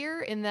barrier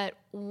here in that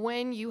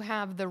when you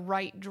have the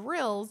right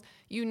drills,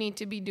 you need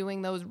to be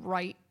doing those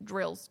right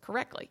drills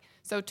correctly.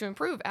 So to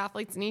improve,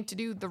 athletes need to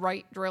do the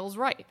right drills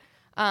right.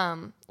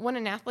 When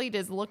an athlete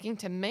is looking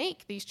to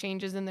make these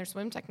changes in their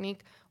swim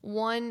technique,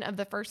 one of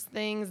the first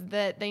things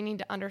that they need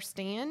to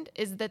understand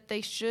is that they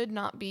should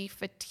not be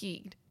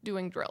fatigued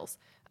doing drills.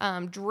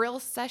 Drill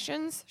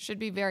sessions should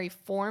be very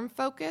form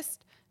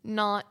focused,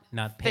 not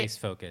pace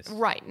focused.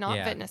 Right,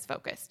 not fitness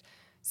focused.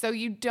 So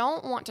you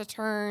don't want to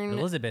turn...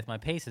 Elizabeth, my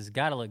pace has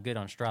got to look good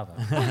on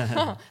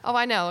Strava. Oh,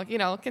 I know.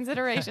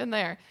 Consideration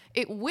there.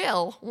 It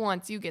will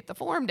once you get the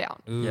form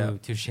down. Ooh,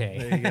 touche.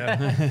 There you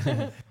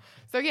go.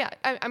 So yeah,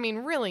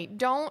 really,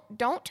 don't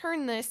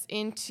turn this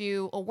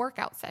into a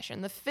workout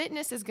session. The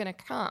fitness is going to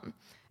come.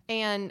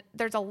 And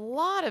there's a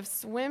lot of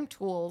swim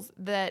tools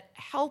that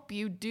help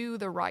you do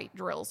the right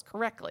drills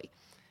correctly.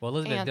 Well,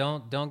 Elizabeth,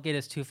 don't get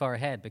us too far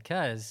ahead,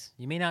 because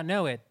you may not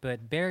know it,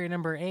 but barrier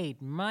number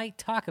 8 might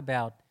talk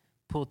about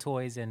pool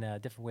toys and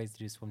different ways to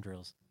do swim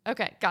drills.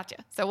 Okay, gotcha.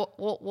 So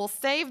we'll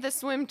save the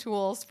swim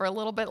tools for a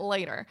little bit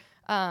later.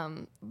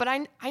 But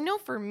I know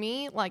for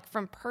me, like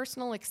from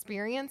personal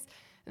experience,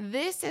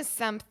 this is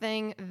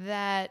something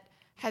that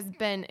has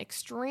been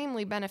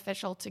extremely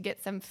beneficial to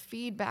get some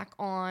feedback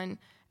on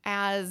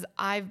as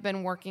I've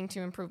been working to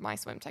improve my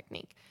swim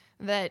technique.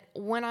 That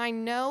when I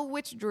know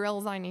which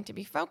drills I need to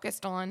be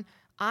focused on,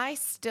 I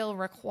still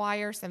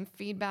require some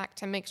feedback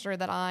to make sure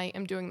that I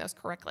am doing those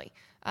correctly.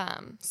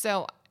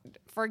 So,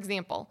 for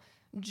example,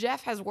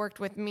 Jeff has worked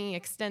with me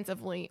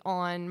extensively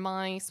on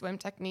my swim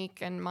technique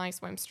and my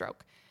swim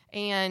stroke.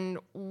 And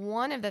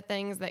one of the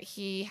things that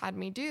he had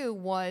me do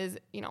was,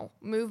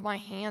 move my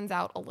hands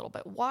out a little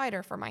bit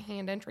wider for my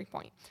hand entry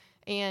point.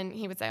 And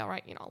he would say, all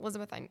right,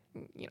 Elizabeth,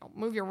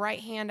 move your right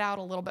hand out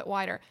a little bit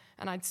wider.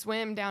 And I'd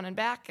swim down and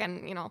back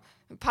and,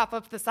 pop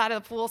up the side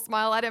of the pool,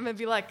 smile at him and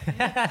be like,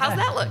 how's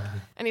that look?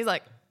 And he's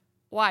like,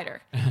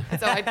 wider. And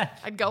so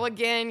I'd go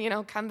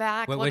again, come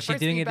back. Wait, was she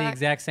doing it the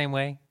exact same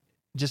way?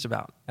 Just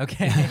about.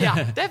 Okay. Yeah,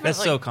 definitely.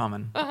 That's so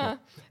common. Uh-huh.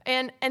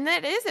 And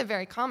that is a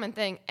very common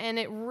thing. And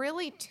it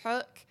really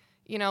took,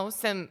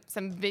 some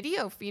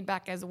video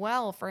feedback as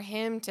well for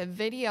him to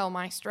video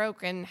my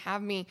stroke and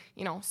have me,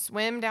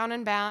 swim down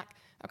and back.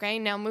 Okay,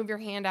 now move your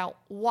hand out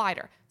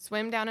wider.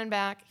 Swim down and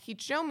back.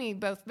 He'd show me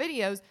both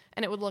videos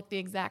and it would look the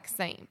exact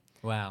same.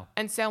 Wow.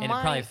 And so it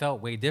probably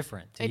felt way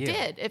different to you. It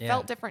did. It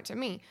felt different to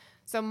me.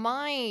 So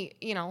my,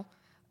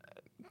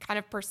 kind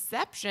of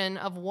perception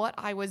of what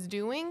I was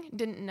doing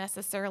didn't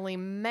necessarily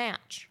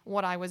match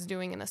what I was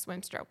doing in the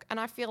swim stroke. And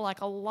I feel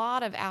like a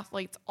lot of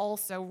athletes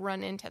also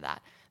run into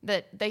that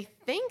they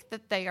think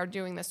that they are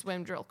doing the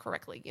swim drill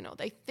correctly.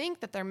 They think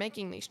that they're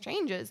making these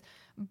changes,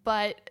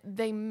 but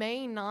they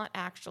may not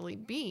actually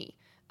be.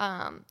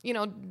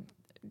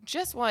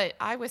 Just what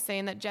I was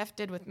saying that Jeff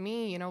did with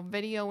me,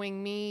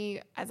 videoing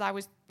me as I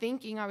was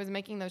thinking I was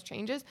making those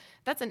changes,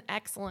 that's an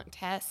excellent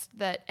test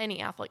that any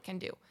athlete can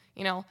do.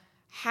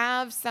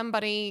 Have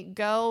somebody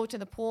go to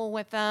the pool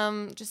with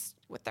them, just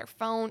with their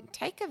phone,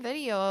 take a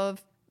video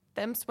of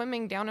them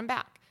swimming down and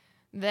back.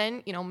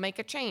 Then, make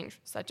a change,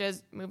 such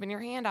as moving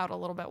your hand out a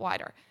little bit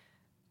wider.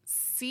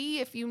 See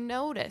if you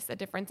notice a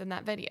difference in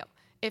that video.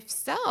 If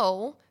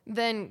so,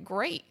 then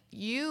great.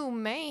 You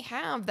may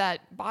have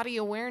that body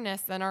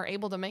awareness and are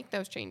able to make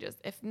those changes.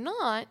 If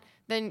not,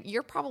 then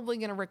you're probably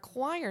going to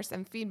require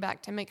some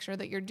feedback to make sure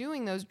that you're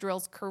doing those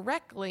drills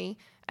correctly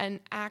and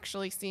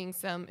actually seeing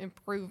some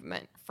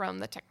improvement from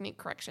the technique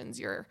corrections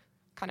you're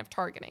kind of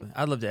targeting.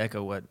 I'd love to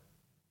echo what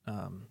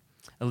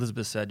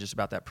Elizabeth said just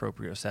about that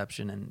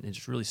proprioception, and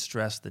just really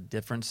stress the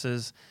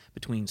differences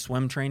between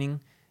swim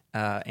training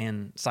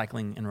and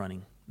cycling and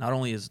running. Not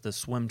only is the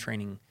swim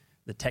training,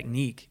 the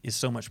technique is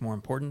so much more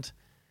important,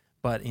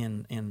 but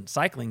in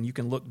cycling, you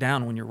can look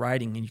down when you're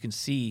riding and you can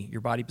see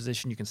your body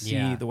position. You can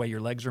see the way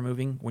your legs are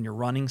moving. When you're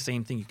running,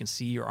 same thing. You can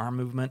see your arm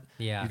movement.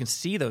 Yeah. You can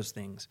see those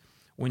things.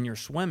 When you're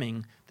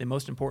swimming, the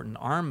most important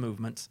arm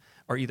movements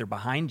are either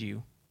behind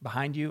you,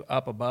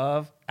 up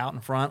above, out in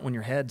front, when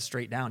your head's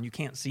straight down. You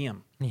can't see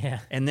them. Yeah.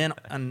 And then,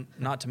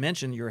 not to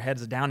mention, your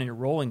head's down and you're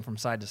rolling from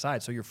side to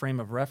side. So your frame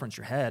of reference,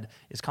 your head,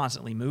 is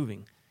constantly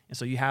moving. And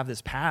so you have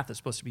this path that's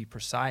supposed to be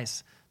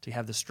precise, to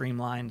have the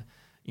streamlined,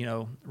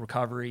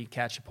 recovery,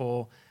 catch and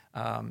pull.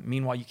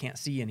 Meanwhile, you can't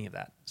see any of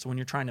that. So when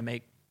you're trying to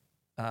make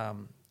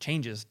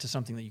changes to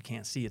something that you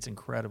can't see, it's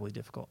incredibly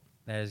difficult.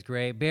 That is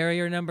great.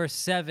 Barrier number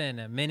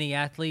 7. Many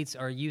athletes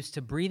are used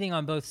to breathing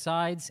on both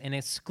sides and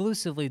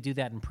exclusively do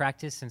that in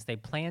practice since they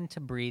plan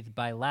to breathe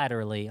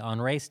bilaterally on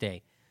race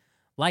day.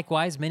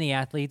 Likewise, many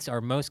athletes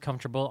are most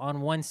comfortable on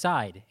one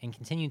side and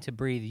continue to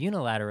breathe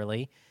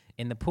unilaterally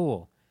in the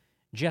pool.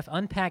 Jeff,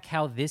 unpack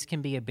how this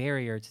can be a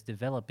barrier to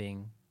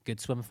developing good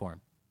swim form.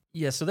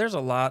 Yeah, so there's a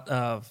lot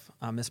of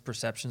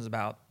misperceptions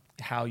about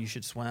how you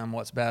should swim,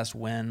 what's best,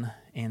 when.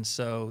 And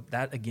so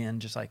that,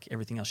 again, just like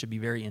everything else, should be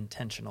very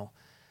intentional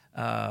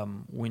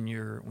when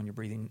you're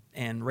breathing.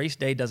 And race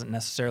day doesn't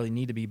necessarily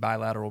need to be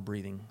bilateral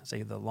breathing.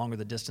 Say the longer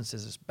the distance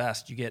is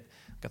best. You get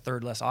like a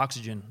third less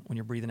oxygen when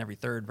you're breathing every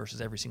third versus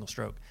every single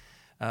stroke.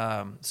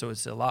 So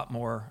it's a lot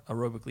more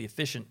aerobically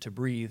efficient to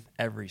breathe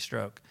every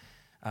stroke.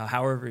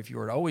 However, if you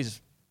were to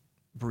always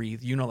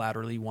breathe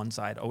unilaterally one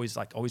side, always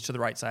to the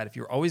right side, if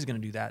you're always going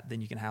to do that,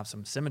 then you can have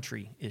some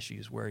symmetry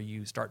issues where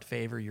you start to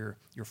favor your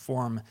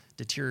form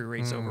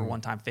deteriorates over one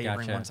time,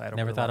 favoring one side over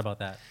Never the thought left. about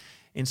that.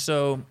 And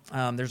so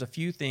there's a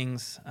few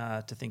things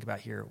to think about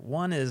here.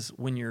 One is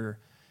when you're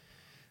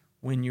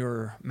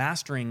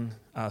mastering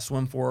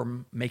swim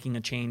form, making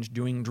a change,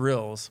 doing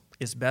drills,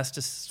 it's best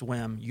to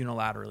swim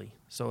unilaterally.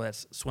 So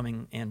that's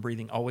swimming and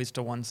breathing always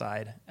to one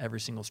side every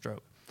single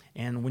stroke.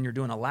 And when you're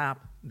doing a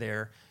lap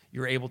there,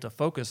 you're able to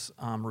focus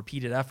on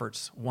repeated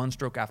efforts, one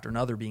stroke after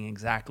another being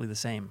exactly the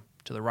same.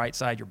 To the right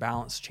side, your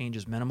balance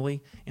changes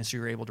minimally, and so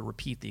you're able to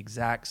repeat the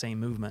exact same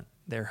movement.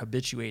 They're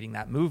habituating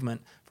that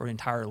movement for an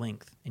entire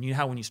length. And you know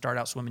how when you start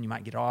out swimming, you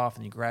might get off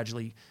and you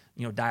gradually,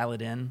 dial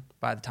it in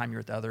by the time you're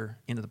at the other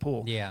end of the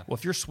pool. Yeah. Well,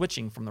 if you're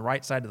switching from the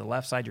right side to the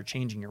left side, you're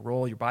changing your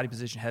roll, your body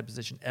position, head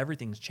position,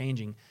 everything's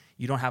changing.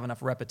 You don't have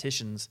enough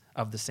repetitions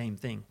of the same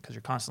thing because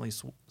you're constantly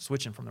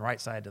switching from the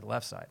right side to the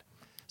left side.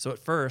 So at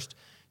first,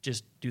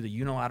 just do the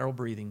unilateral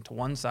breathing to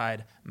one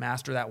side,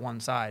 master that one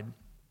side.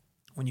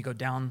 When you go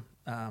down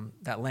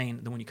that lane,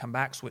 then when you come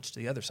back, switch to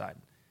the other side.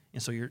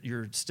 And so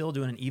you're still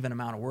doing an even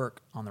amount of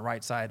work on the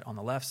right side, on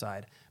the left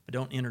side, but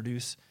don't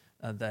introduce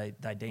the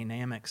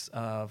dynamics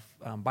of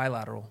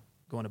bilateral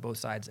going to both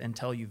sides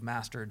until you've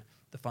mastered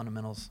the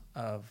fundamentals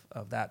of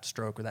that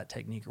stroke or that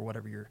technique or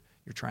whatever you're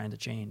trying to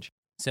change.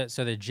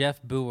 So the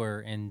Jeff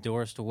Boer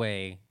endorsed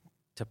way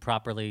to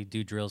properly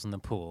do drills in the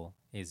pool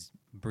is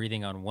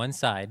breathing on one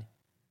side,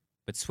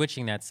 but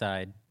switching that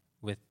side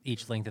with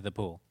each length of the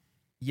pool.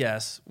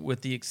 Yes,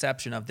 with the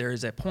exception of there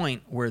is a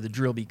point where the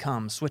drill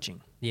becomes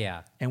switching.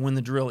 Yeah. And when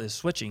the drill is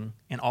switching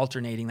and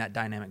alternating that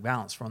dynamic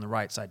balance from the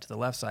right side to the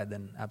left side,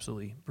 then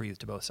absolutely breathe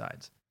to both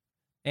sides.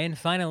 And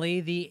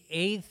finally, the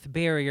 8th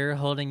barrier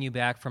holding you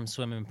back from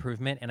swim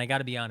improvement. And I got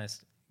to be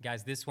honest,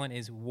 guys, this one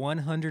is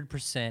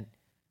 100%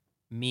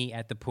 me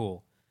at the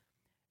pool.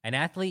 An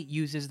athlete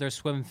uses their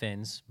swim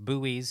fins,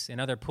 buoys, and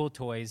other pool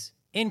toys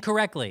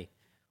incorrectly,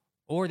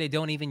 or they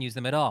don't even use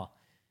them at all.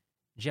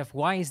 Jeff,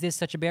 why is this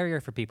such a barrier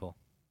for people?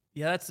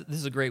 Yeah, this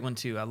is a great one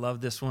too. I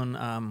love this one.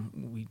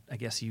 I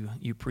guess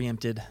you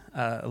preempted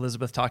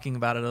Elizabeth talking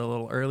about it a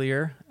little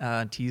earlier,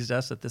 teased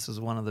us that this was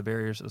one of the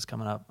barriers that was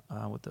coming up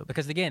with the.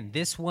 Because again,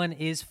 this one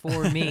is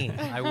for me.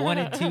 I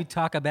wanted to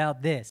talk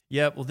about this.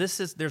 Yeah, well,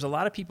 there's a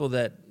lot of people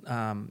that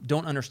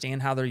don't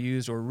understand how they're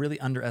used or really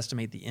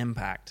underestimate the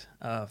impact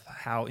of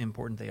how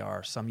important they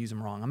are. Some use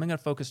them wrong. I'm going to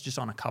focus just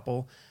on a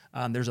couple.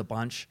 There's a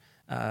bunch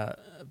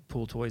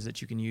pool toys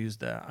that you can use.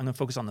 I'm going to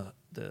focus on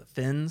the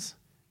fins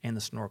and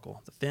the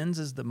snorkel. The fins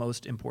is the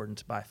most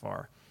important by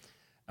far.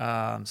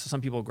 So some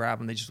people grab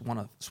them, they just want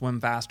to swim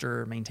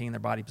faster, maintain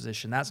their body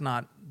position. That's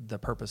not the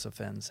purpose of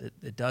fins.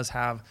 It does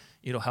have,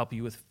 it'll help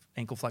you with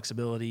ankle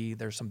flexibility.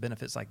 There's some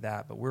benefits like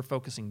that, but we're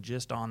focusing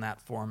just on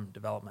that form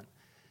development.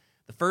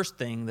 The first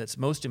thing that's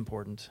most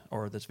important,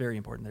 or that's very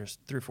important, there's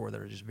 3 or 4 that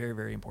are just very,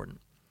 very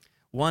important.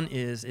 One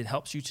is it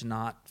helps you to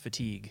not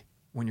fatigue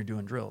when you're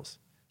doing drills.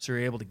 So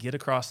you're able to get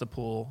across the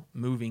pool,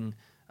 moving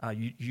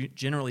you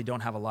generally don't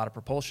have a lot of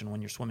propulsion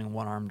when you're swimming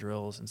one-arm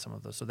drills and some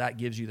of those. So that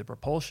gives you the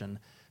propulsion.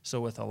 So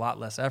with a lot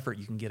less effort,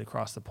 you can get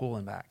across the pool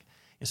and back.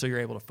 And so you're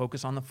able to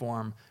focus on the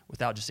form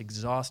without just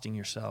exhausting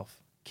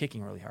yourself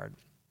kicking really hard.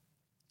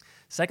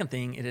 Second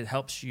thing, it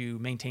helps you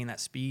maintain that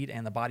speed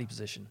and the body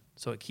position.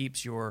 So it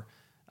keeps your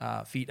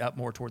feet up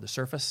more toward the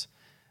surface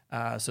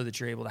so that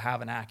you're able to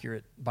have an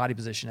accurate body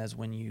position as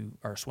when you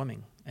are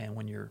swimming and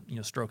when you're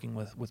stroking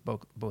with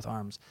both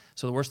arms.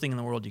 So the worst thing in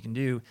the world you can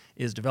do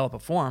is develop a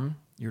form.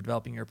 You're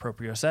developing your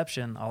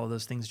proprioception, all of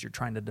those things you're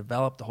trying to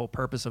develop, the whole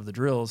purpose of the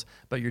drills,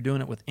 but you're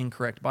doing it with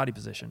incorrect body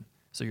position.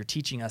 So you're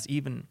teaching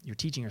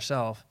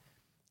yourself,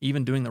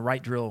 even doing the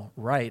right drill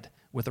right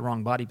with the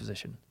wrong body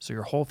position. So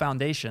your whole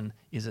foundation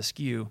is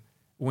askew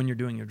when you're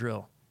doing your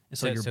drill. And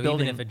so you're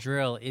building. Even if a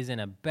drill isn't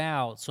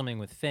about swimming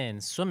with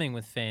fins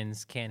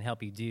can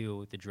help you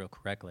do the drill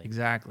correctly.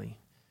 Exactly.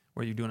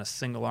 Where you're doing a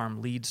single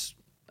arm lead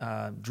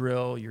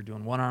drill, you're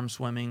doing one arm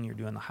swimming, you're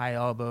doing the high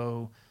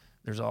elbow.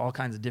 There's all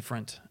kinds of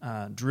different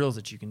drills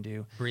that you can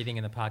do. Breathing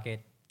in the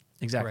pocket.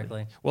 Exactly.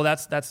 Correctly. Well,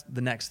 that's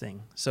the next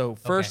thing. So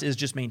first is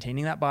just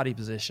maintaining that body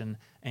position,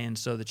 and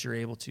so that you're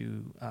able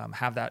to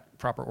have that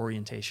proper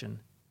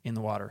orientation in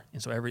the water.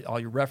 And so all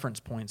your reference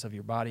points of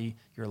your body,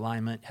 your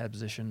alignment, head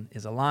position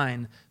is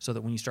aligned, so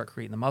that when you start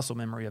creating the muscle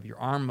memory of your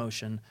arm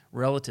motion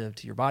relative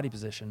to your body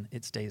position,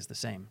 it stays the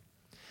same.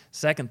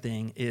 Second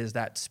thing is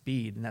that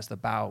speed, and that's the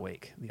bow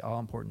wake, the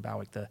all-important bow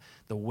wake,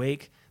 the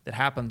wake that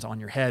happens on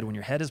your head. When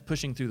your head is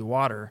pushing through the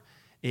water,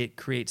 it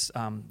creates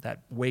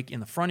that wake in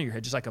the front of your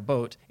head, just like a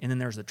boat, and then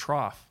there's the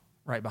trough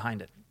right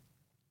behind it.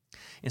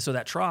 And so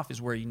that trough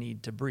is where you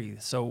need to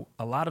breathe. So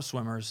a lot of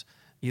swimmers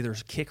either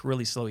kick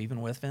really slow,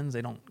 even with fins.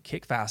 They don't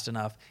kick fast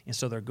enough, and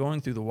so they're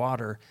going through the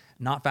water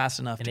not fast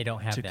enough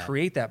to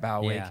create that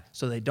bow wake,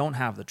 so they don't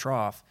have the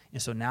trough.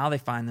 And so now they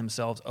find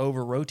themselves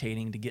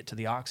over-rotating to get to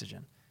the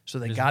oxygen. So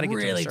they got to get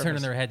to the surface. Really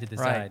turning their head to the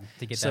side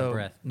to get that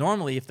breath.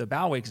 Normally, if the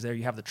bow wake is there,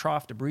 you have the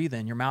trough to breathe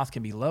in, your mouth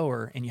can be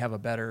lower, and you have a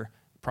better,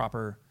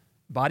 proper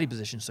body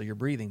position, so you're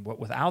breathing. But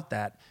without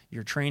that,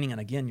 you're training, and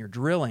again, you're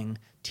drilling,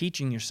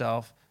 teaching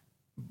yourself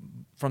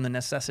from the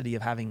necessity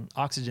of having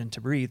oxygen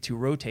to breathe to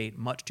rotate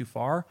much too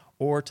far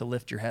or to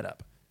lift your head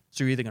up.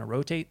 So you're either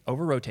going to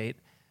over-rotate,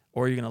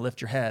 or you're going to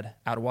lift your head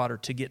out of water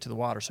to get to the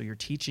water. So you're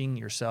teaching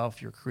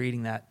yourself, you're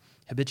creating that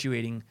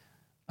habituating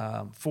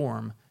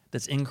form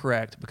that's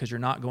incorrect because you're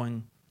not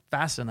going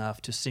fast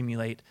enough to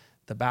simulate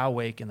the bow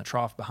wake and the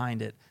trough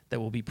behind it that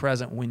will be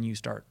present when you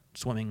start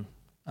swimming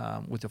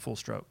with a full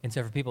stroke. And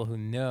so for people who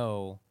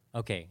know,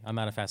 okay, I'm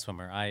not a fast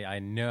swimmer, I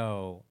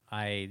know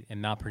I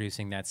am not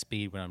producing that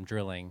speed when I'm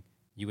drilling,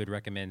 you would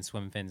recommend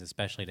swim fins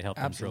especially to help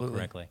them drill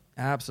correctly.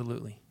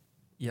 Absolutely.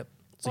 Yep.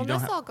 So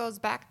this all goes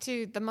back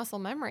to the muscle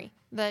memory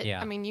that,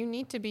 I mean, you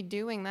need to be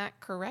doing that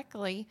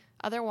correctly.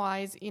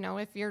 Otherwise,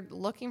 if you're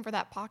looking for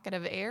that pocket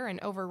of air and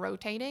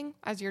over-rotating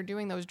as you're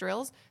doing those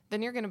drills,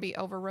 then you're going to be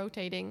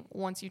over-rotating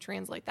once you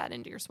translate that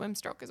into your swim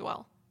stroke as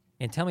well.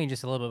 And tell me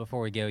just a little bit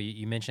before we go,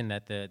 you mentioned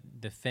that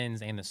the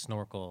fins and the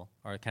snorkel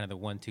are kind of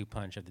the 1-2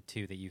 punch of the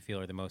two that you feel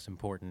are the most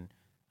important.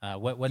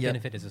 What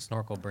benefit does a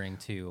snorkel bring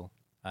to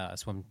a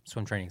swim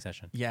training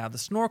session? Yeah, the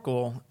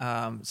snorkel,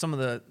 some of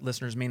the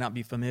listeners may not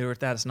be familiar with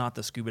that. It's not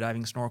the scuba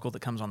diving snorkel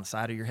that comes on the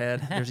side of your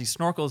head. There's these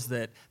snorkels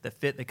that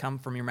fit, they come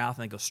from your mouth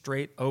and they go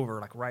straight over,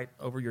 like right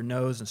over your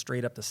nose and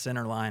straight up the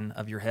center line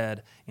of your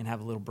head, and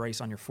have a little brace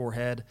on your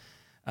forehead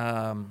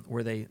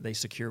where they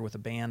secure with a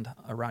band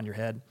around your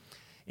head.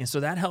 And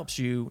so that helps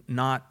you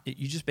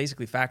you just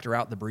basically factor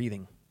out the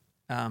breathing.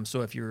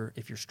 So if you're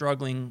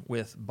struggling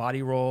with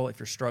body roll, if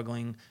you're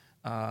struggling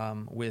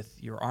with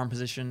your arm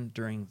position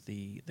during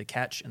the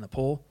catch and the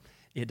pull,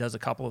 it does a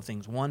couple of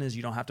things. One is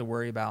you don't have to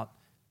worry about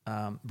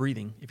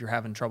breathing if you're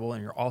having trouble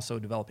and you're also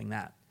developing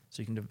that.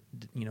 So you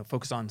can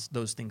focus on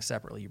those things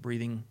separately. You're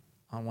breathing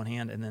on one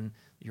hand and then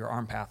your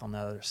arm path on the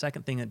other.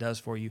 Second thing it does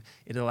for you,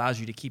 it allows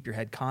you to keep your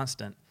head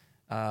constant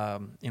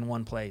in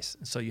one place.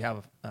 So you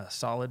have a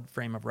solid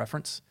frame of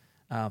reference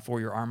for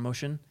your arm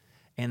motion,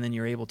 and then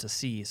you're able to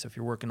see. So if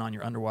you're working on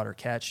your underwater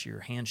catch, your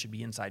hand should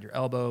be inside your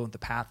elbow, the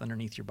path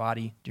underneath your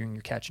body during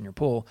your catch and your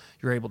pull.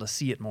 You're able to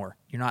see it more.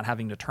 You're not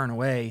having to turn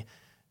away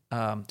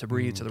to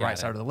breathe to the right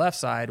side or the left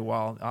side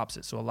while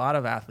opposite. So a lot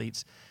of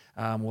athletes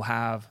will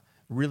have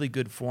really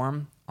good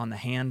form on the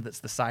hand that's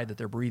the side that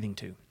they're breathing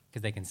to.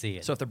 Because they can see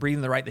it. So if they're breathing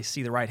to the right, they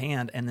see the right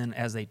hand, and then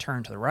as they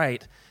turn to the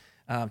right,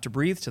 to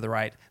breathe to the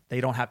right,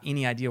 they don't have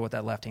any idea what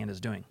that left hand is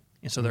doing.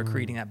 And so they're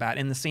creating that bad.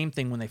 And the same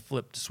thing when they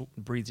flip to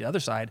breathe to the other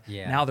side,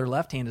 now their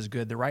left hand is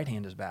good, their right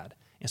hand is bad.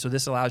 And so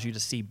this allows you to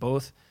see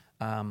both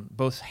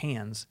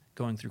hands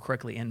going through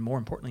correctly, and more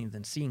importantly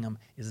than seeing them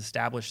is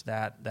establish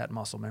that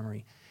muscle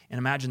memory. And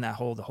imagine the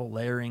whole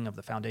layering of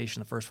the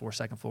foundation, the first floor,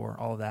 second floor,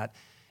 all of that.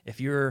 If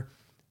your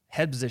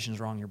head position's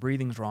wrong, your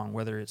breathing's wrong,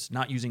 whether it's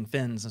not using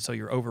fins and so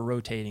you're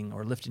over-rotating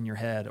or lifting your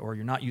head, or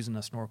you're not using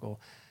a snorkel,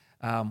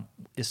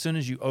 as soon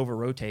as you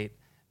over-rotate,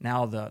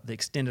 now the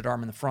extended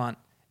arm in the front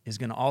is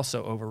going to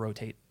also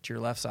over-rotate to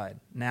your left side.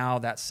 Now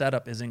that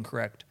setup is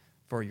incorrect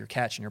for your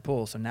catch and your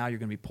pull, so now you're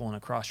going to be pulling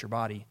across your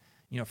body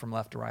from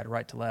left to right or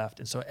right to left.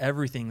 And so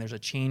everything, there's a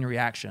chain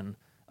reaction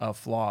of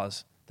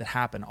flaws that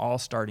happen, all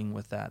starting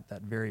with that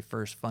very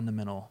first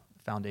fundamental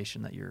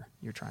foundation that you're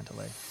trying to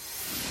lay.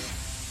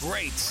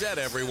 Great set,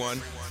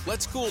 everyone.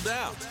 Let's cool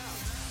down.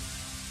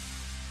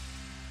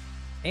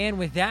 And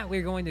with that,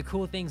 we're going to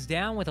cool things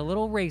down with a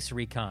little race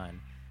recon.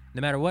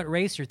 No matter what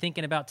race you're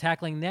thinking about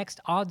tackling next,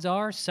 odds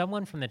are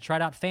someone from the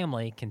TriDot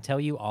family can tell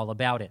you all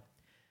about it.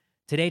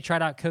 Today,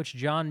 TriDot coach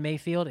John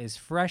Mayfield is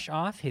fresh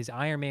off his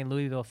Ironman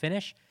Louisville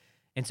finish,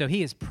 and so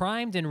he is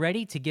primed and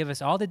ready to give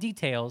us all the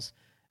details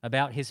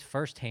about his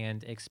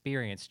firsthand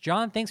experience.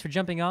 John, thanks for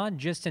jumping on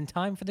just in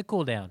time for the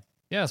cool down.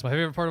 Yeah, it's my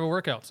favorite part of a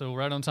workout, so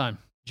right on time.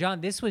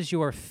 John, this was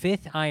your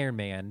 5th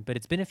Ironman, but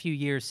it's been a few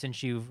years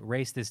since you've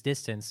raced this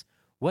distance.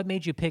 What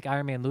made you pick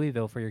Ironman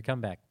Louisville for your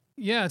comeback?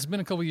 Yeah, it's been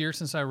a couple years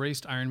since I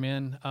raced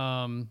Ironman.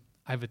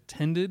 I've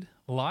attended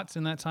lots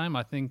in that time.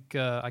 I think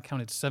I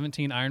counted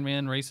 17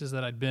 Ironman races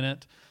that I'd been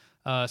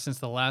at since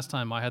the last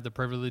time I had the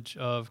privilege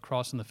of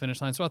crossing the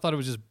finish line. So I thought it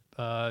was just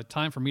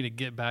time for me to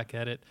get back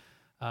at it.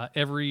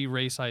 Every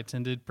race I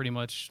attended pretty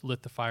much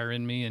lit the fire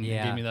in me and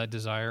gave me that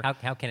desire.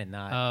 How can it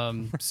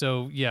not?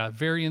 So, yeah,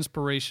 very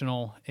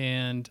inspirational.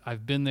 And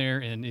I've been there,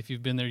 and if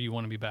you've been there, you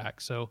want to be back.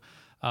 So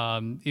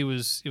it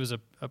was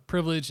a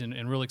privilege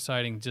and real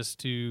exciting just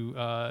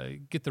to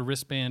get the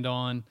wristband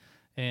on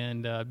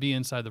and be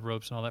inside the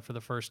ropes and all that for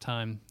the first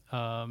time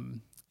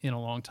in a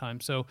long time.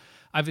 So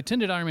I've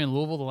attended Ironman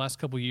Louisville the last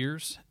couple of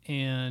years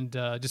and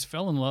just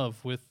fell in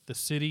love with the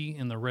city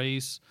and the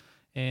race.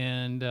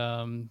 And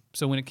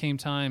so when it came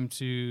time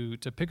to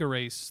pick a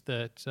race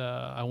that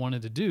I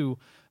wanted to do,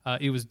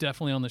 it was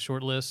definitely on the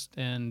short list.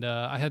 And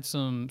I had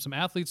some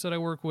athletes that I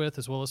work with,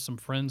 as well as some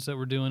friends that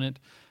were doing it.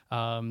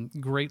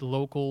 Great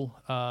local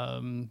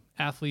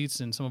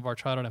athletes and some of our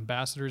TriDot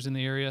ambassadors in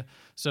the area.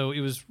 So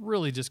it was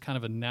really just kind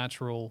of a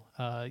natural,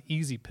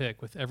 easy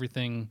pick with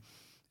everything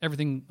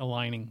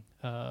aligning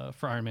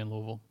for Ironman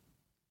Louisville.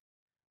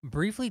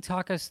 Briefly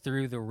talk us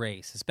through the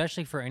race,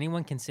 especially for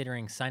anyone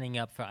considering signing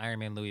up for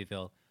Ironman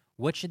Louisville.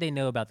 What should they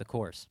know about the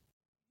course?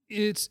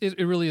 It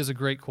really is a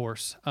great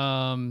course.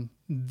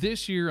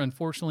 This year,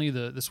 unfortunately,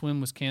 the swim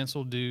was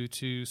canceled due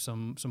to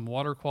some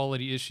water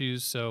quality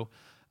issues. So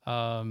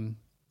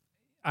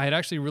I had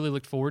actually really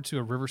looked forward to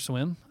a river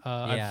swim.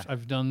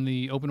 I've done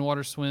the open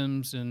water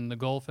swims in the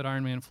Gulf at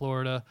Ironman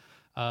Florida.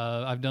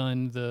 I've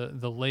done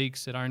the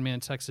lakes at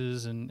Ironman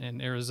Texas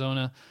and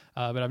Arizona,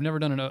 but I've never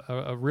done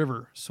a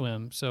river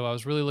swim. So I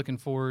was really looking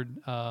forward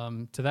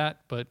to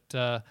that, but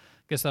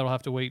guess that'll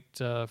have to wait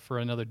for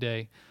another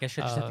day. Guess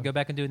you'll just have to go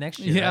back and do it next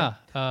year. Yeah,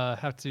 right?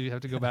 Have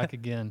to go back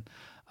again.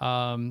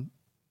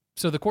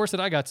 So the course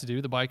that I got to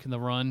do, the bike and the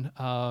run,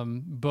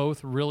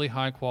 both really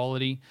high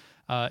quality.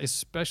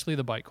 Especially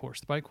the bike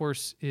course. The bike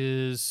course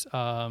is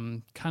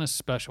kind of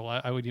special,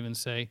 I would even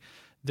say.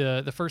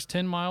 The first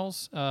 10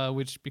 miles,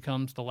 which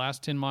becomes the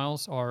last 10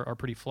 miles, are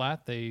pretty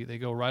flat. They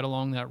go right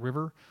along that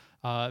river,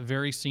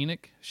 very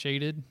scenic,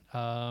 shaded.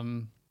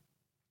 And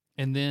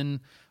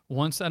then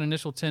once that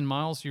initial 10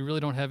 miles, you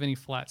really don't have any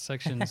flat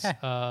sections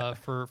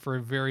for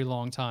a very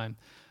long time,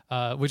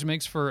 which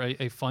makes for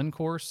a fun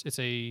course. It's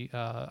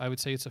I would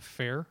say it's a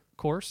fair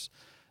course.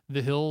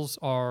 The hills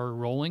are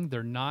rolling.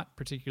 They're not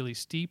particularly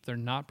steep. They're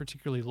not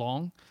particularly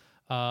long,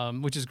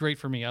 which is great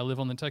for me. I live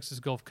on the Texas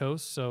Gulf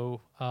Coast,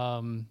 so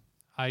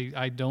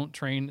I don't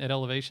train at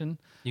elevation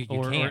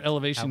or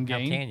elevation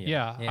gain. How can you?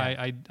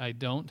 Yeah. I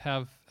don't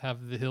have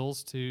the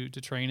hills to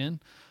train in.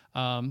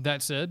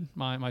 That said,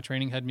 my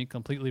training had me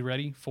completely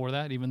ready for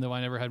that, even though I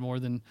never had more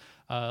than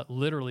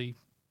literally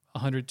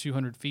 100,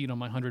 200 feet on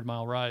my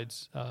 100-mile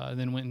rides, and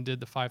then went and did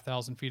the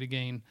 5,000 feet of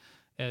gain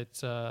at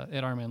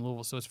Ironman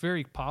Louisville. So it's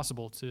very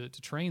possible to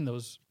train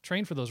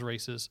for those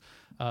races,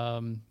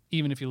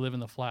 even if you live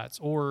in the flats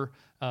or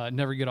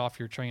never get off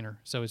your trainer.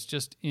 So it's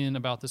just in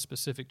about the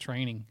specific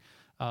training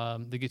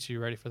that gets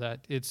you ready for that.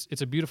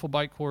 It's a beautiful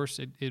bike course.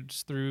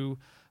 It's through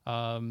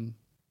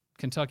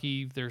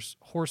Kentucky. There's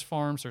horse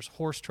farms. There's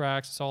horse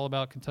tracks. It's all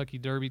about Kentucky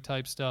Derby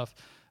type stuff.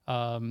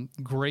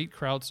 Great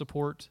crowd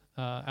support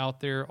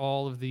out there.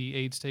 All of the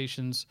aid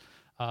stations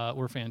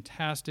were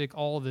fantastic.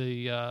 All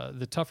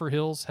the tougher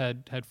hills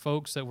had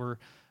folks that were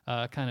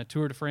kind of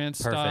Tour de France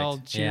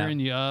style, cheering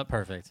you up.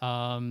 Perfect.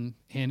 And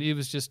it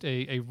was just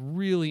a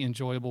really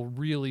enjoyable,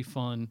 really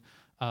fun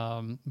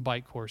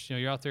bike course.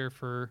 You're out there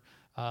for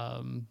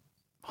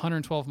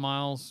 112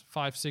 miles,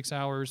 5-6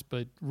 hours,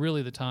 but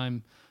really the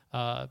time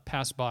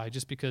passed by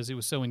just because it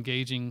was so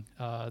engaging.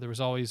 There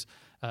was always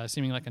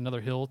seeming like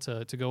another hill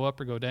to go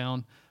up or go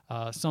down,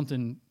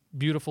 something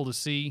beautiful to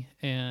see,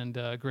 and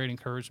great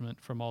encouragement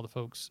from all the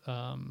folks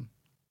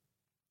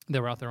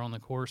that were out there on the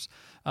course.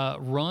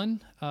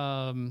 Run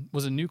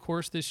was a new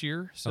course this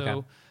year,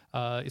 so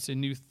it's a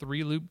new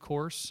 3-loop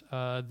course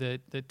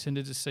that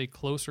tended to stay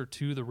closer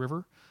to the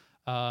river,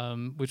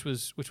 which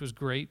was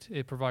great.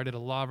 It provided a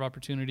lot of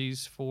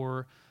opportunities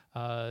for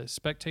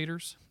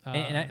spectators.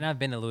 And I've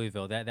been to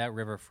Louisville. That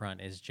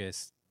riverfront is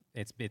just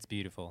it's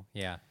beautiful.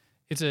 Yeah.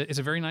 it's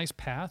a very nice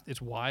path.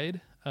 It's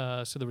wide,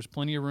 so there was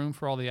plenty of room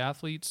for all the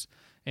athletes.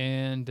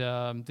 And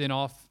then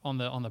off on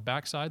the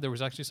backside, there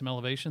was actually some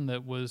elevation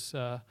that was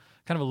kind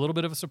of a little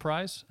bit of a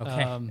surprise.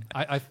 Okay.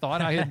 I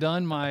thought I had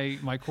done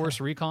my course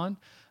recon.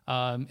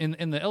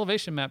 And the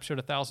elevation map showed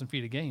 1,000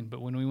 feet of gain,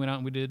 but when we went out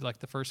and we did like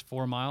the first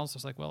 4 miles, I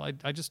was like, well,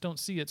 I just don't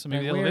see it, so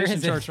maybe the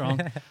elevation chart's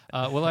wrong.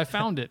 Well, I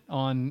found it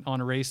on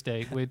a race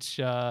day, which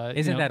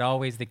isn't that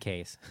always the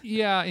case?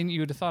 Yeah, and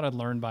you would have thought I'd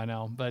learned by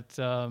now, but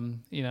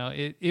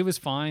it was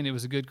fine. It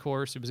was a good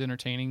course. It was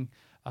entertaining.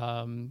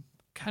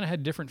 Kind of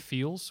had different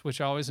feels, which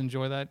I always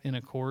enjoy that in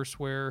a course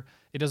where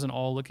it doesn't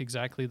all look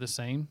exactly the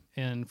same.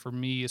 And for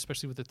me,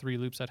 especially with the 3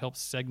 loops, that helps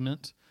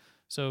segment.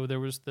 So there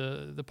was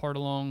the part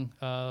along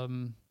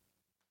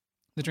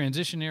the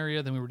transition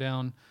area, then we were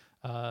down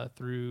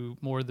through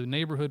more of the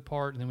neighborhood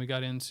part, and then we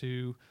got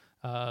into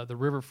the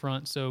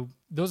riverfront. So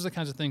those are the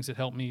kinds of things that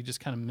help me just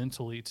kind of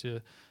mentally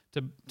to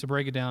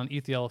break it down,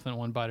 eat the elephant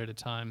one bite at a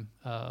time,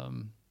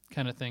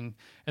 kind of thing.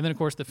 And then, of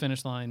course, the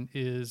finish line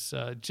is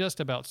just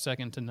about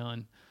second to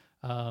none.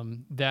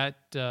 That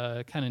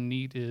kind of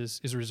neat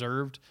is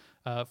reserved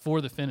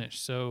for the finish.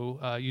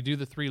 So you do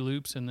the 3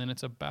 loops, and then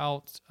it's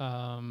about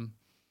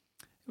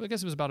I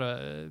guess it was about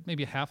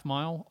maybe a half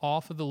mile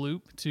off of the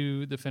loop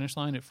to the finish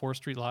line at 4th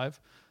Street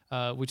Live,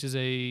 which is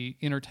a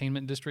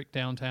entertainment district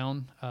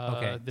downtown.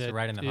 Okay, so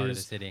right in the heart of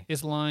the city.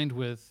 It's lined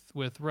with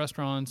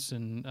restaurants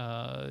and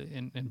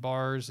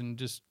bars, and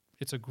just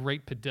it's a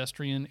great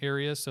pedestrian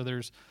area. So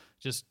there's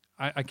just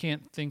I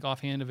can't think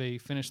offhand of a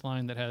finish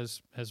line that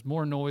has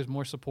more noise,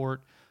 more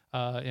support,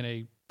 in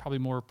a probably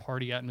more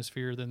party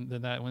atmosphere than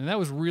that one. And that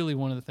was really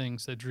one of the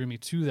things that drew me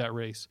to that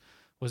race,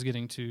 was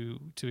getting to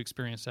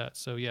experience that.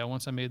 So yeah,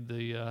 once I made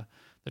the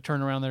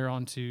turnaround there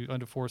onto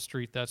 4th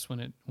Street, that's when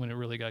it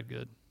really got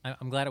good.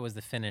 I'm glad it was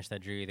the finish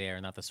that drew you there,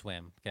 not the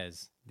swim,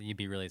 because you'd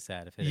be really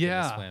sad if it had been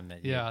the swim.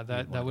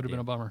 That would have been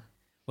a bummer.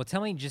 Well,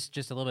 tell me just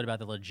a little bit about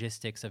the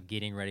logistics of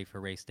getting ready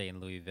for race day in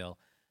Louisville.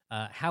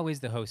 How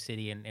is the host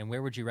city, and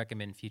where would you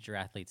recommend future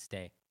athletes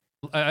stay?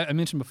 I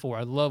mentioned before,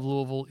 I love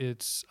Louisville.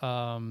 It's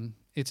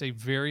a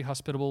very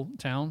hospitable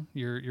town.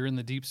 You're in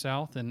the deep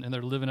South, and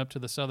they're living up to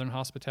the Southern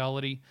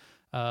hospitality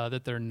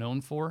that they're known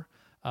for.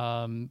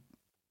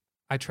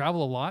 I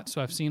travel a lot,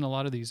 so I've seen a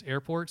lot of these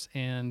airports,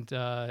 and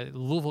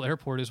Louisville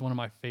Airport is one of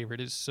my favorite.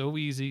 It's so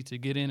easy to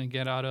get in and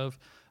get out of.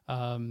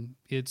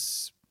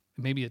 It's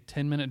maybe a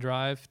 10-minute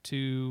drive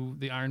to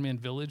the Ironman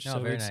Village,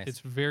 so it's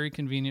very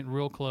convenient,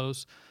 real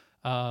close.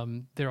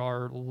 There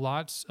are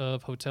lots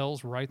of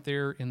hotels right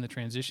there in the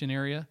transition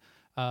area,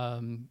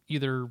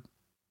 either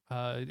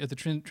at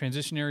the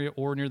transition area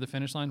or near the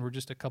finish line. We're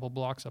just a couple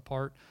blocks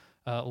apart.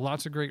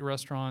 Lots of great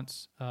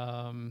restaurants.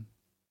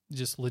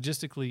 Just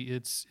logistically,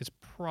 it's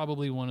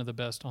probably one of the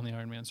best on the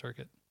Ironman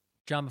circuit.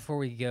 John, before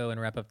we go and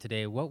wrap up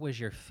today, what was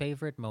your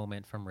favorite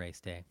moment from race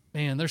day?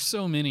 Man, there's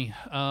so many.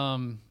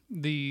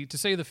 To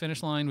say the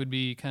finish line would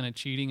be kind of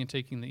cheating and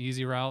taking the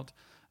easy route.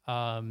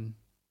 I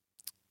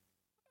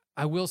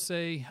will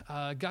say,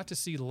 got to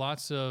see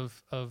lots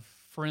of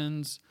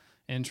friends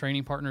and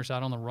training partners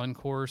out on the run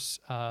course.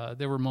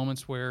 There were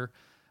moments where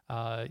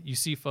you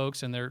see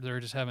folks and they're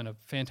just having a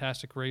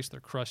fantastic race.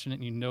 They're crushing it,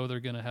 and you know they're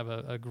going to have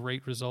a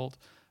great result.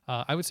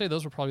 I would say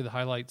those were probably the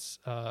highlights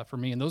for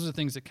me, and those are the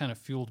things that kind of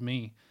fueled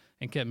me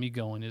and kept me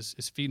going, is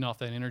feeding off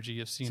that energy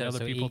of seeing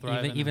other people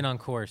thriving. Even on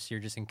course, you're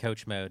just in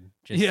coach mode,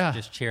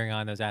 just cheering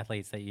on those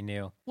athletes that you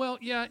knew. Well,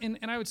 yeah,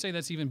 and I would say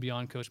that's even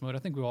beyond coach mode. I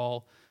think we're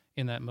all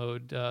in that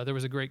mode. There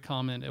was a great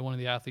comment at one of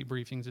the athlete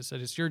briefings that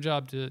said it's your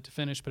job to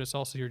finish, but it's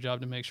also your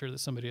job to make sure that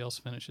somebody else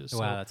finishes. Wow,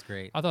 so that's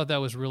great. I thought that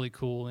was really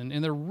cool,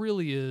 and there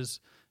really is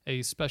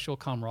a special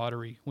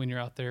camaraderie when you're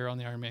out there on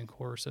the Ironman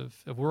course of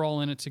we're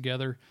all in it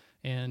together,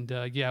 and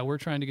we're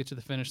trying to get to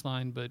the finish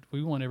line, but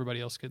we want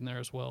everybody else getting there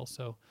as well.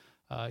 So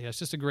it's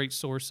just a great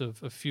source of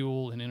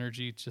fuel and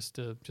energy just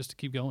to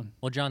keep going.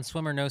 Well, John,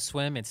 swim or no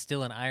swim, it's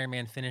still an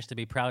Ironman finish to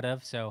be proud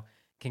of, so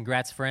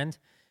congrats, friend.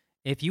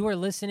 If you are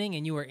listening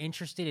and you are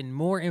interested in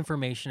more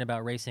information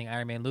about racing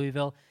Ironman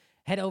Louisville,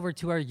 head over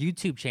to our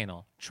YouTube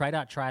channel,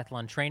 TriDot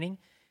Triathlon Training,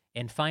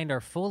 and find our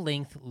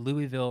full-length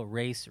Louisville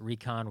Race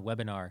Recon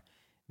webinar.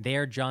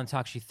 There, John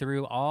talks you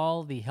through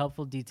all the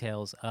helpful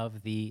details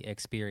of the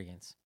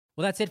experience.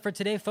 Well, that's it for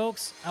today,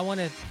 folks. I want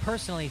to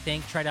personally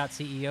thank TriDot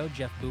CEO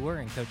Jeff Boer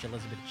and Coach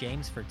Elizabeth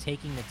James for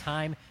taking the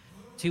time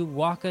to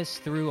walk us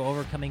through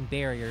overcoming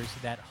barriers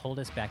that hold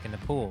us back in the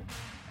pool.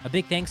 A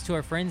big thanks to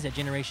our friends at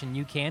Generation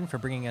UCAN for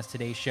bringing us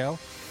today's show.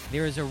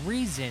 There is a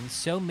reason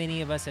so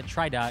many of us at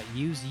TriDot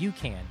use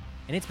UCAN,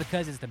 and it's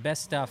because it's the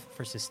best stuff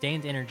for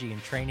sustained energy in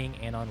training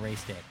and on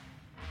race day.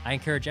 I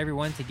encourage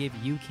everyone to give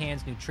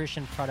UCAN's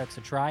nutrition products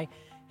a try.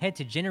 Head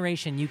to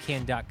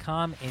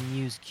generationucan.com and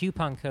use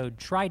coupon code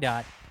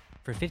TRIDOT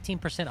for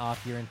 15%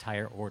 off your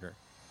entire order.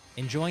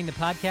 Enjoying the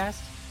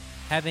podcast?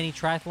 Have any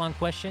triathlon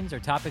questions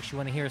or topics you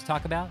want to hear us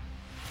talk about?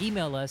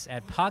 Email us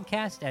at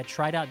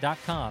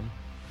podcast@tridot.com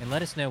and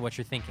let us know what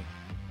you're thinking.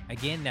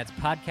 Again, that's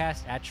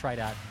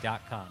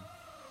podcast@tridot.com.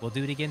 We'll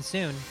do it again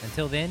soon.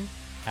 Until then,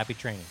 happy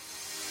training.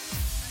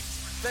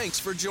 Thanks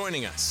for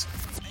joining us.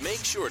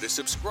 Make sure to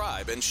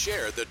subscribe and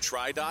share the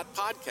TriDot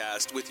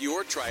podcast with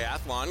your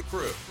triathlon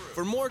crew.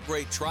 For more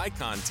great Tri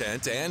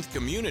content and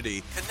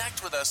community,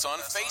 connect with us on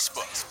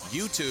Facebook,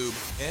 YouTube,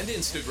 and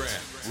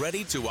Instagram.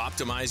 Ready to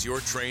optimize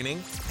your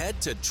training? Head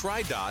to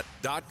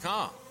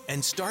TriDot.com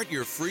and start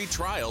your free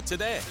trial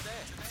today.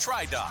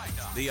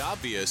 TriDot, the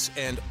obvious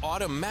and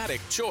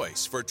automatic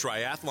choice for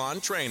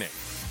triathlon training.